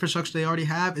 all the infrastructure they already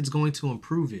have, it's going to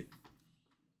improve it.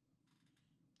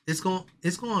 It's going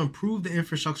to improve the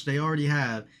infrastructure they already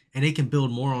have, and they can build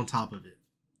more on top of it.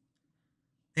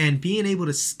 And being able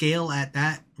to scale at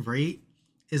that rate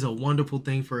is a wonderful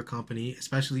thing for a company,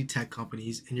 especially tech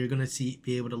companies, and you're going to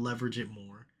be able to leverage it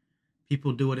more.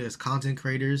 People do it as content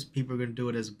creators. People are going to do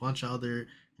it as a bunch of other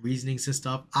reasonings and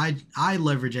stuff. I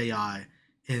leverage AI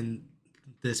in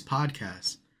this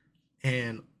podcast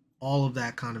and all of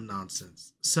that kind of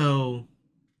nonsense. So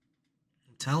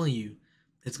I'm telling you,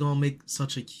 it's going to make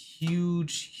such a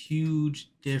huge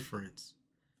difference.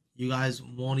 You guys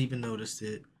won't even notice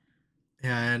it.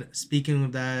 And speaking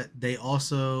of that, they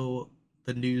also,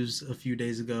 the news a few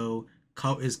days ago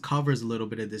covers a little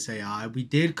bit of this AI. We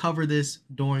did cover this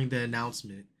during the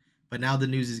announcement, but now the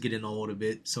news is getting old a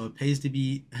bit, so it pays to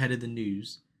be ahead of the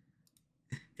news.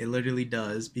 It literally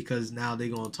does, because now they're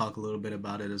going to talk a little bit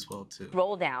about it as well too.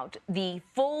 Rolled out the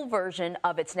full version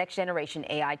of its next generation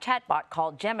AI chatbot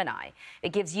called Gemini.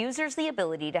 It gives users the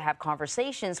ability to have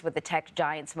conversations with the tech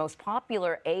giant's most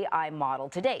popular AI model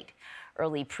to date.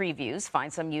 Early previews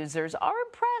find some users are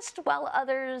impressed, while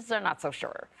others are not so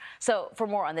sure. So for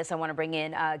more on this, I want to bring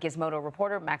in Gizmodo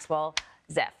reporter Maxwell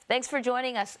Zeph. Thanks for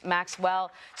joining us,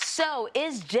 Maxwell. So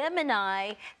is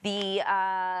Gemini the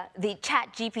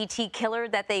chat GPT killer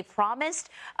that they promised?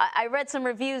 I read some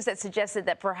reviews that suggested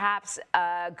that perhaps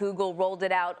Google rolled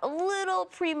it out a little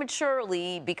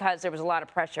prematurely because there was a lot of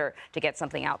pressure to get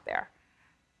something out there.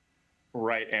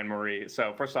 Right, Anne-Marie.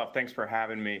 So first off, thanks for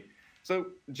having me. So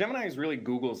Gemini is really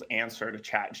Google's answer to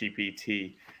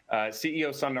ChatGPT. CEO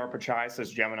Sundar Pichai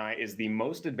says Gemini is the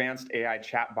most advanced AI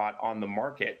chatbot on the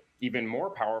market, even more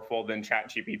powerful than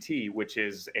ChatGPT, which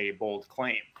is a bold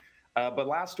claim. But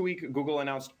last week, Google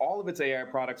announced all of its AI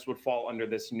products would fall under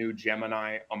this new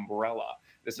Gemini umbrella.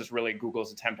 This is really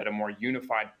Google's attempt at a more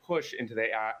unified push into the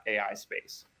AI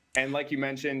space. And like you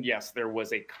mentioned, yes, there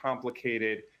was a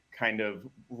complicated kind of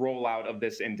rollout of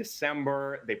this in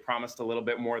December. They promised a little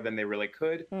bit more than they really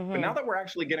could. But now that we're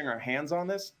actually getting our hands on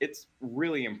this, it's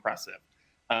really impressive.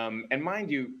 And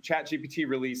mind you, ChatGPT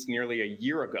released nearly a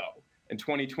year ago. And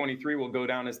 2023 will go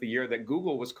down as the year that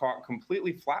Google was caught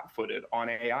completely flat-footed on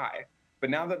AI. But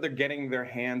now that they're getting their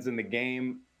hands in the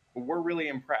game, we're really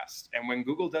impressed. And when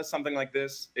Google does something like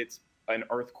this, it's an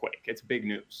earthquake. It's big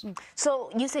news.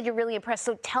 So you said you're really impressed.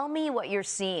 So tell me what you're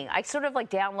seeing. I sort of like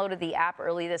downloaded the app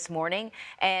early this morning,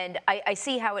 and I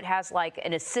see how it has like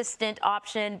an assistant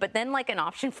option, but then like an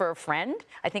option for a friend.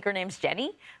 I think her name's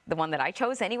Jenny, the one that I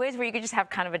chose anyways, where you could just have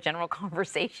kind of a general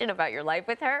conversation about your life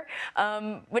with her.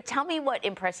 But tell me what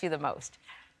impressed you the most.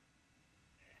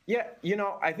 Yeah, you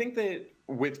know, I think that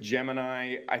with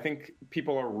Gemini, I think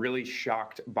people are really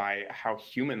shocked by how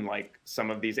human-like some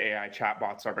of these AI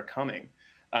chatbots are becoming.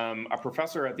 A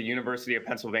professor at the University of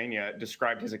Pennsylvania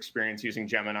described his experience using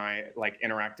Gemini like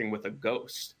interacting with a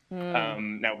ghost.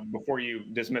 Now, before you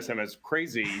dismiss him as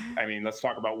crazy, I mean, let's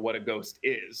talk about what a ghost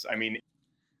is. I mean,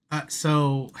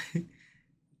 so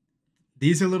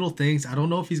these are little things. I don't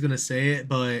know if he's going to say it,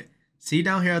 but see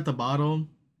down here at the bottom,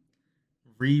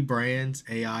 rebrands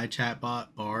AI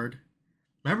chatbot Bard.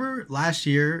 Remember last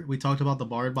year we talked about the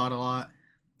Bard bot a lot?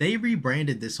 They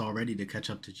rebranded this already to catch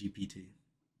up to GPT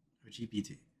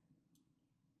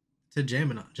to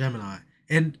Gemini.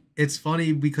 And it's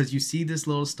funny because you see this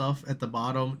little stuff at the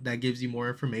bottom that gives you more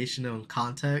information on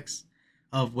context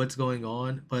of what's going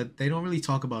on, but they don't really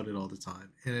talk about it all the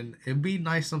time. And it'd be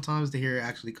nice sometimes to hear it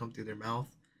actually come through their mouth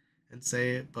and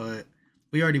say it, but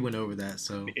we already went over that.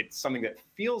 So it's something that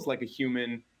feels like a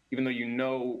human, even though you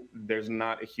know there's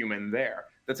not a human there.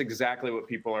 That's exactly what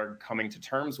people are coming to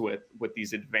terms with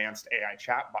these advanced AI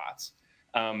chatbots.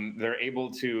 They're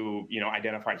able to,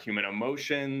 identify human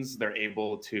emotions. They're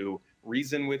able to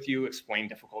reason with you, explain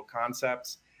difficult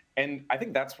concepts. And I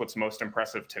think that's what's most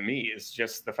impressive to me is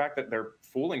just the fact that they're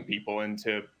fooling people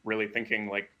into really thinking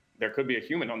like there could be a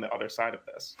human on the other side of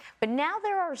this. But now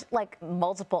there are like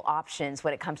multiple options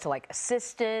when it comes to like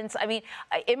assistants. I mean,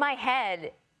 in my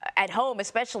head, at home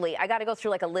especially, I got to go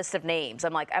through like a list of names.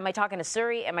 I'm like, am I talking to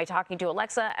Siri? Am I talking to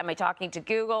Alexa? Am I talking to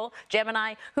Google,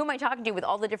 Gemini? Who am I talking to with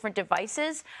all the different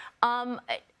devices?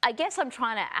 I guess I'm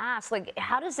trying to ask, like,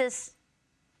 how does this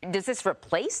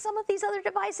replace some of these other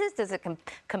devices? Does it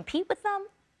compete with them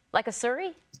like a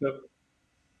Siri?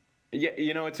 Yeah,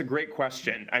 it's a great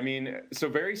question. I mean, so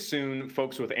very soon,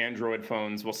 folks with Android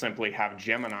phones will simply have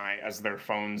Gemini as their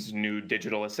phone's new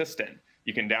digital assistant.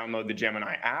 You can download the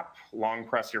Gemini app, long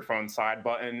press your phone's side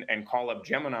button, and call up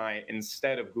Gemini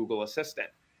instead of Google Assistant.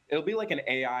 It'll be like an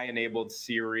AI-enabled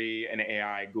Siri, an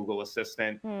AI Google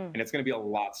Assistant, and it's going to be a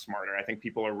lot smarter. I think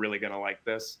people are really going to like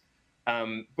this.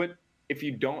 But if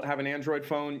you don't have an Android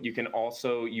phone, you can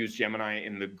also use Gemini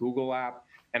in the Google app.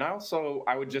 And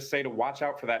I would just say to watch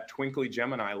out for that twinkly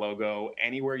Gemini logo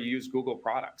anywhere you use Google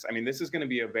products. I mean, this is going to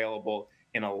be available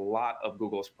in a lot of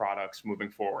Google's products moving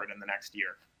forward in the next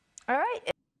year. All right.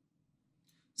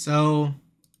 So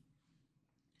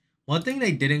one thing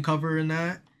they didn't cover in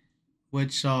that,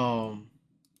 which in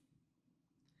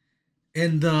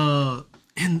the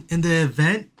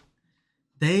event,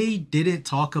 they didn't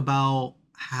talk about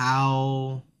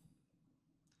how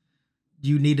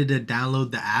you needed to download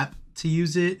the app to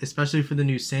use it, especially for the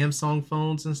new Samsung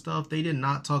phones and stuff. They did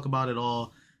not talk about at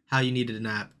all how you needed an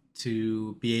app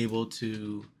to be able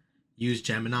to use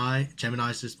Gemini. Gemini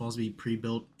is just supposed to be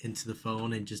pre-built into the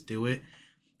phone and just do it.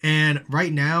 And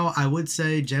right now, I would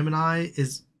say Gemini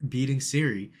is beating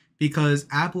Siri because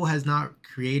Apple has not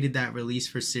created that release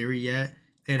for Siri yet.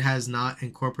 It has not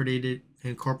incorporated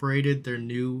their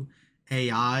new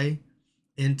AI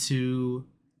into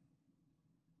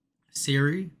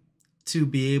Siri to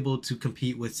be able to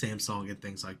compete with Samsung and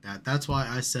things like that. That's why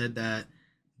I said that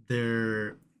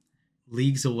they're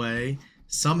leagues away.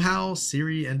 Somehow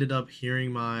Siri ended up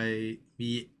hearing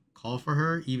me call for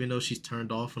her, even though she's turned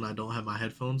off when I don't have my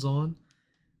headphones on.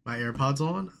 my AirPods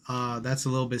on. That's a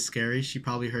little bit scary. She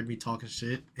probably heard me talking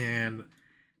shit and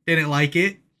didn't like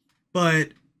it, but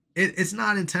it's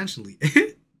not intentionally.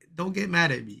 Don't get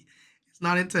mad at me. It's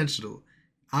not intentional.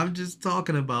 I'm just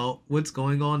talking about what's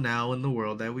going on now in the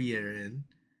world that we are in,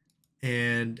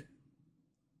 and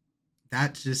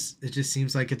it just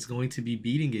seems like it's going to be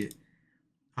beating it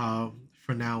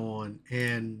from now on,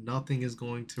 and nothing is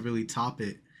going to really top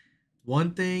it.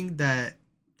 One thing that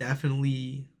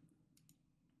definitely,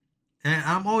 and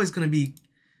I'm always going to be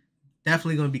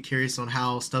definitely going to be curious on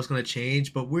how stuff's going to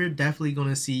change, but we're definitely going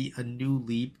to see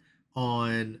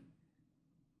on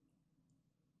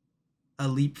a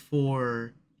leap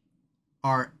for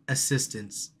our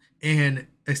assistants. And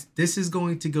this is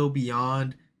going to go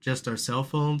beyond just our cell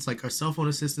phones. Like our cell phone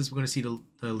assistants, we're going to see the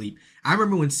leap. I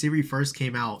remember when Siri first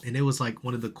came out, and it was like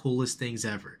one of the coolest things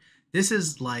ever. This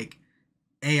is like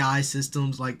AI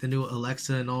systems, like the new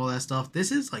Alexa and all that stuff.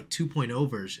 This is like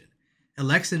 2.0 version.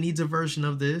 Alexa needs a version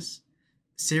of this.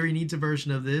 Siri needs a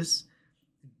version of this.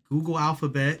 Google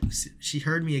Alphabet, she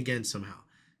heard me again somehow.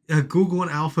 Google and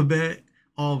Alphabet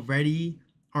already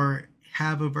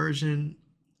have a version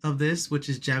of this, which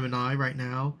is Gemini right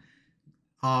now.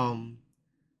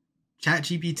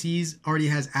 ChatGPT's already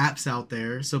has apps out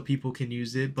there so people can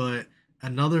use it, but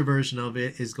another version of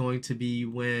it is going to be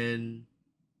when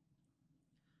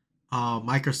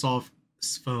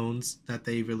Microsoft's phones that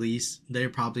they release, they're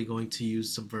probably going to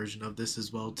use some version of this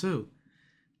as well too.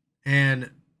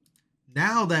 And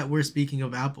now that we're speaking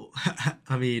of Apple,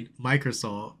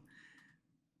 Microsoft,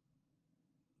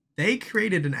 they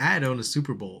created an ad on the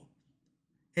Super Bowl,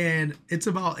 and it's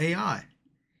about AI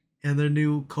and their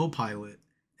new Copilot.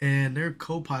 And their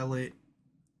Copilot,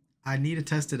 I need to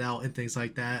test it out and things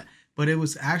like that. But it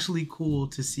was actually cool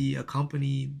to see a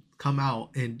company come out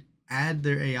and add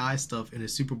their AI stuff in the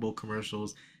Super Bowl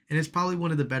commercials. And it's probably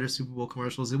one of the better Super Bowl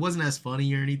commercials. It wasn't as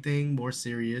funny or anything, more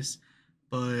serious.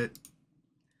 But,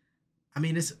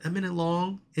 it's a minute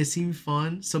long. It seemed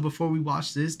fun. So before we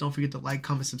watch this, don't forget to like,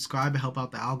 comment, subscribe, and help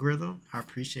out the algorithm. I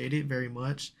appreciate it very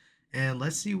much. And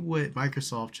let's see what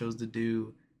Microsoft chose to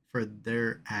do for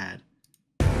their ad.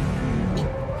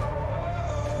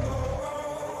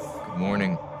 Good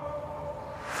morning.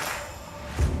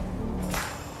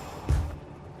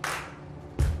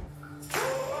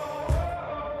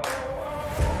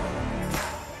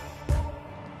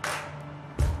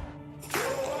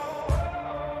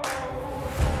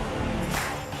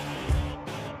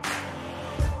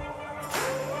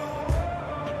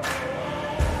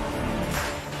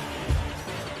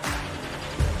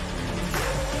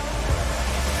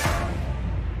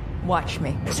 Watch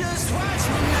me. Just watch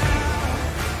me now.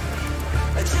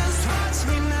 Just watch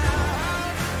me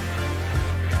now.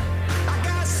 I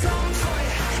got something for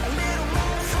you, a little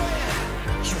more for you.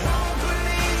 You won't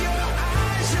believe your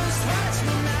eyes. Just watch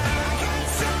me now. I got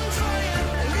something for you,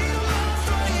 a little more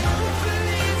for you. You won't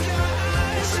believe your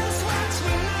eyes. Just watch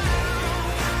me now.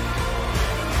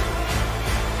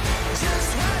 Just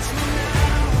watch me now.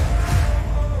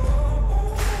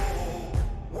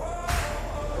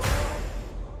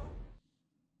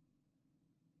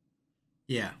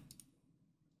 Yeah,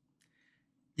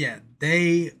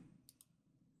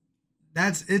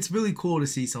 it's really cool to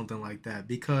see something like that,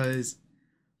 because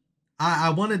I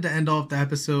wanted to end off the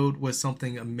episode with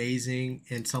something amazing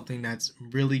and something that's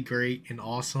really great and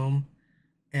awesome,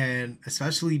 and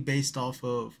especially based off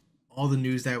of all the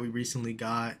news that we recently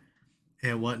got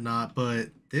and whatnot. But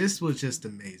this was just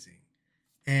amazing,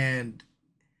 and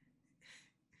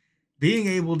being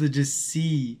able to just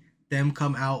see them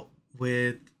come out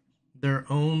with their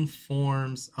own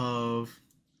forms of,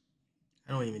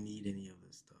 I don't even need any of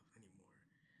this stuff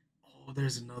anymore. Oh,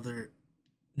 there's another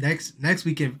next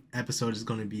weekend episode is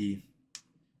going to be,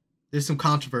 there's some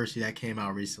controversy that came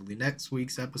out recently. Next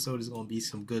week's episode is going to be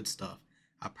some good stuff,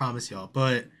 I promise y'all.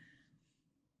 But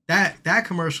that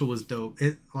commercial was dope.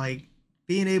 It, like,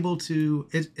 being able to,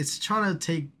 it's trying to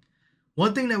take,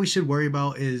 one thing that we should worry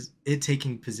about is it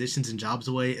taking positions and jobs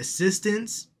away.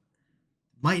 Assistants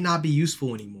might not be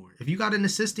useful anymore. If you got an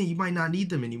assistant, you might not need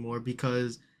them anymore,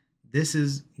 because this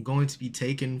is going to be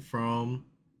taken from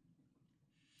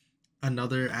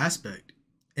another aspect.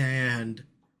 And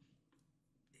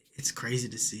it's crazy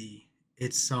to see.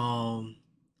 It's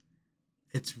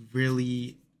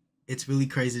really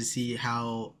crazy to see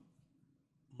how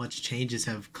much changes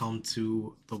have come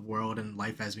to the world and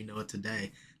life as we know it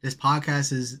today. This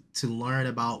podcast is to learn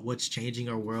about what's changing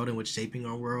our world and what's shaping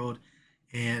our world.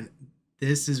 And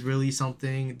this is really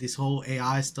something, this whole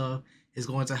AI stuff is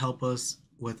going to help us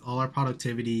with all our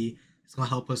productivity. It's going to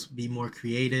help us be more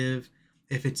creative.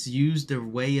 If it's used the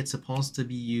way it's supposed to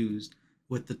be used,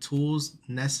 with the tools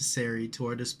necessary to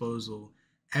our disposal,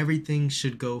 everything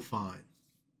should go fine.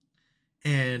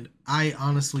 And I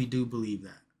honestly do believe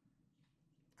that.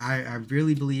 I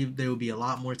really believe there will be a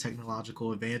lot more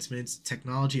technological advancements.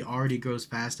 Technology already grows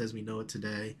fast as we know it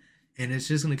today, and it's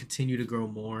just going to continue to grow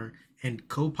more. And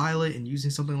Copilot and using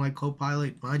something like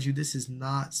Copilot, mind you, this is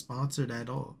not sponsored at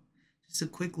all. Just a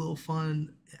quick little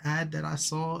fun ad that I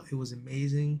saw. It was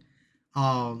amazing.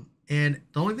 And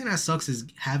the only thing that sucks is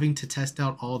having to test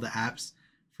out all the apps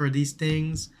for these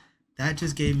things. That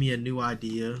just gave me a new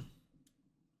idea.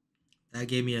 That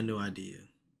gave me a new idea.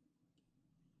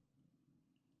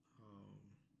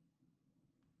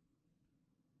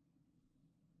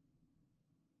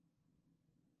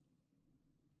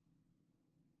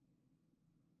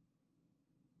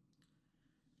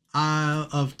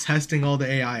 Of testing all the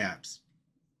AI apps.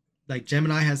 Like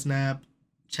Gemini has an app,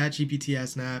 ChatGPT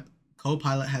has an app,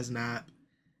 Copilot has an app.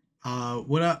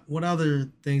 What other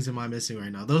things am I missing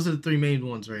right now? Those are the three main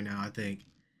ones right now, I think.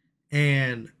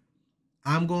 And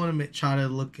I'm going to try to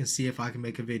look and see if I can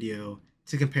make a video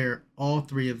to compare all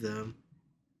three of them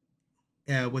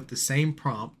with the same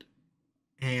prompt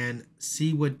and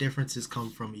see what differences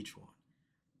come from each one.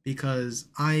 Because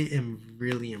I am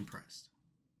really impressed.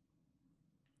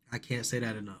 I can't say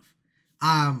that enough.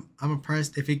 I'm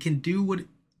impressed. If it can do what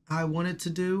I want it to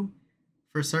do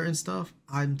for certain stuff,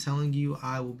 I'm telling you,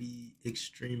 I will be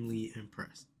extremely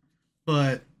impressed.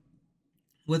 But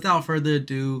without further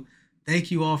ado,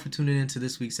 thank you all for tuning into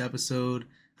this week's episode.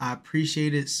 I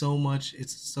appreciate it so much.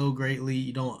 It's so greatly.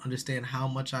 You don't understand how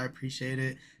much I appreciate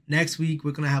it. Next week,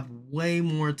 we're going to have way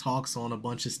more talks on a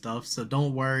bunch of stuff. So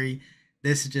don't worry.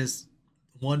 This is just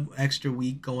one extra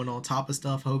week going on top of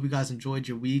stuff. I hope you guys enjoyed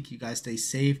your week. You guys stay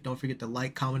safe. Don't forget to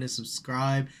like, comment, and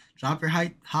subscribe. Drop your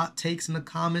hot takes in the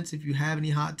comments if you have any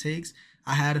hot takes.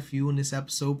 I had a few in this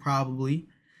episode probably,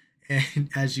 and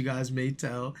as you guys may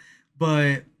tell.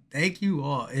 But thank you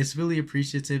all. It's really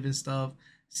appreciative and stuff.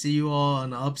 See you all on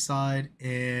the upside,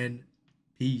 and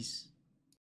peace.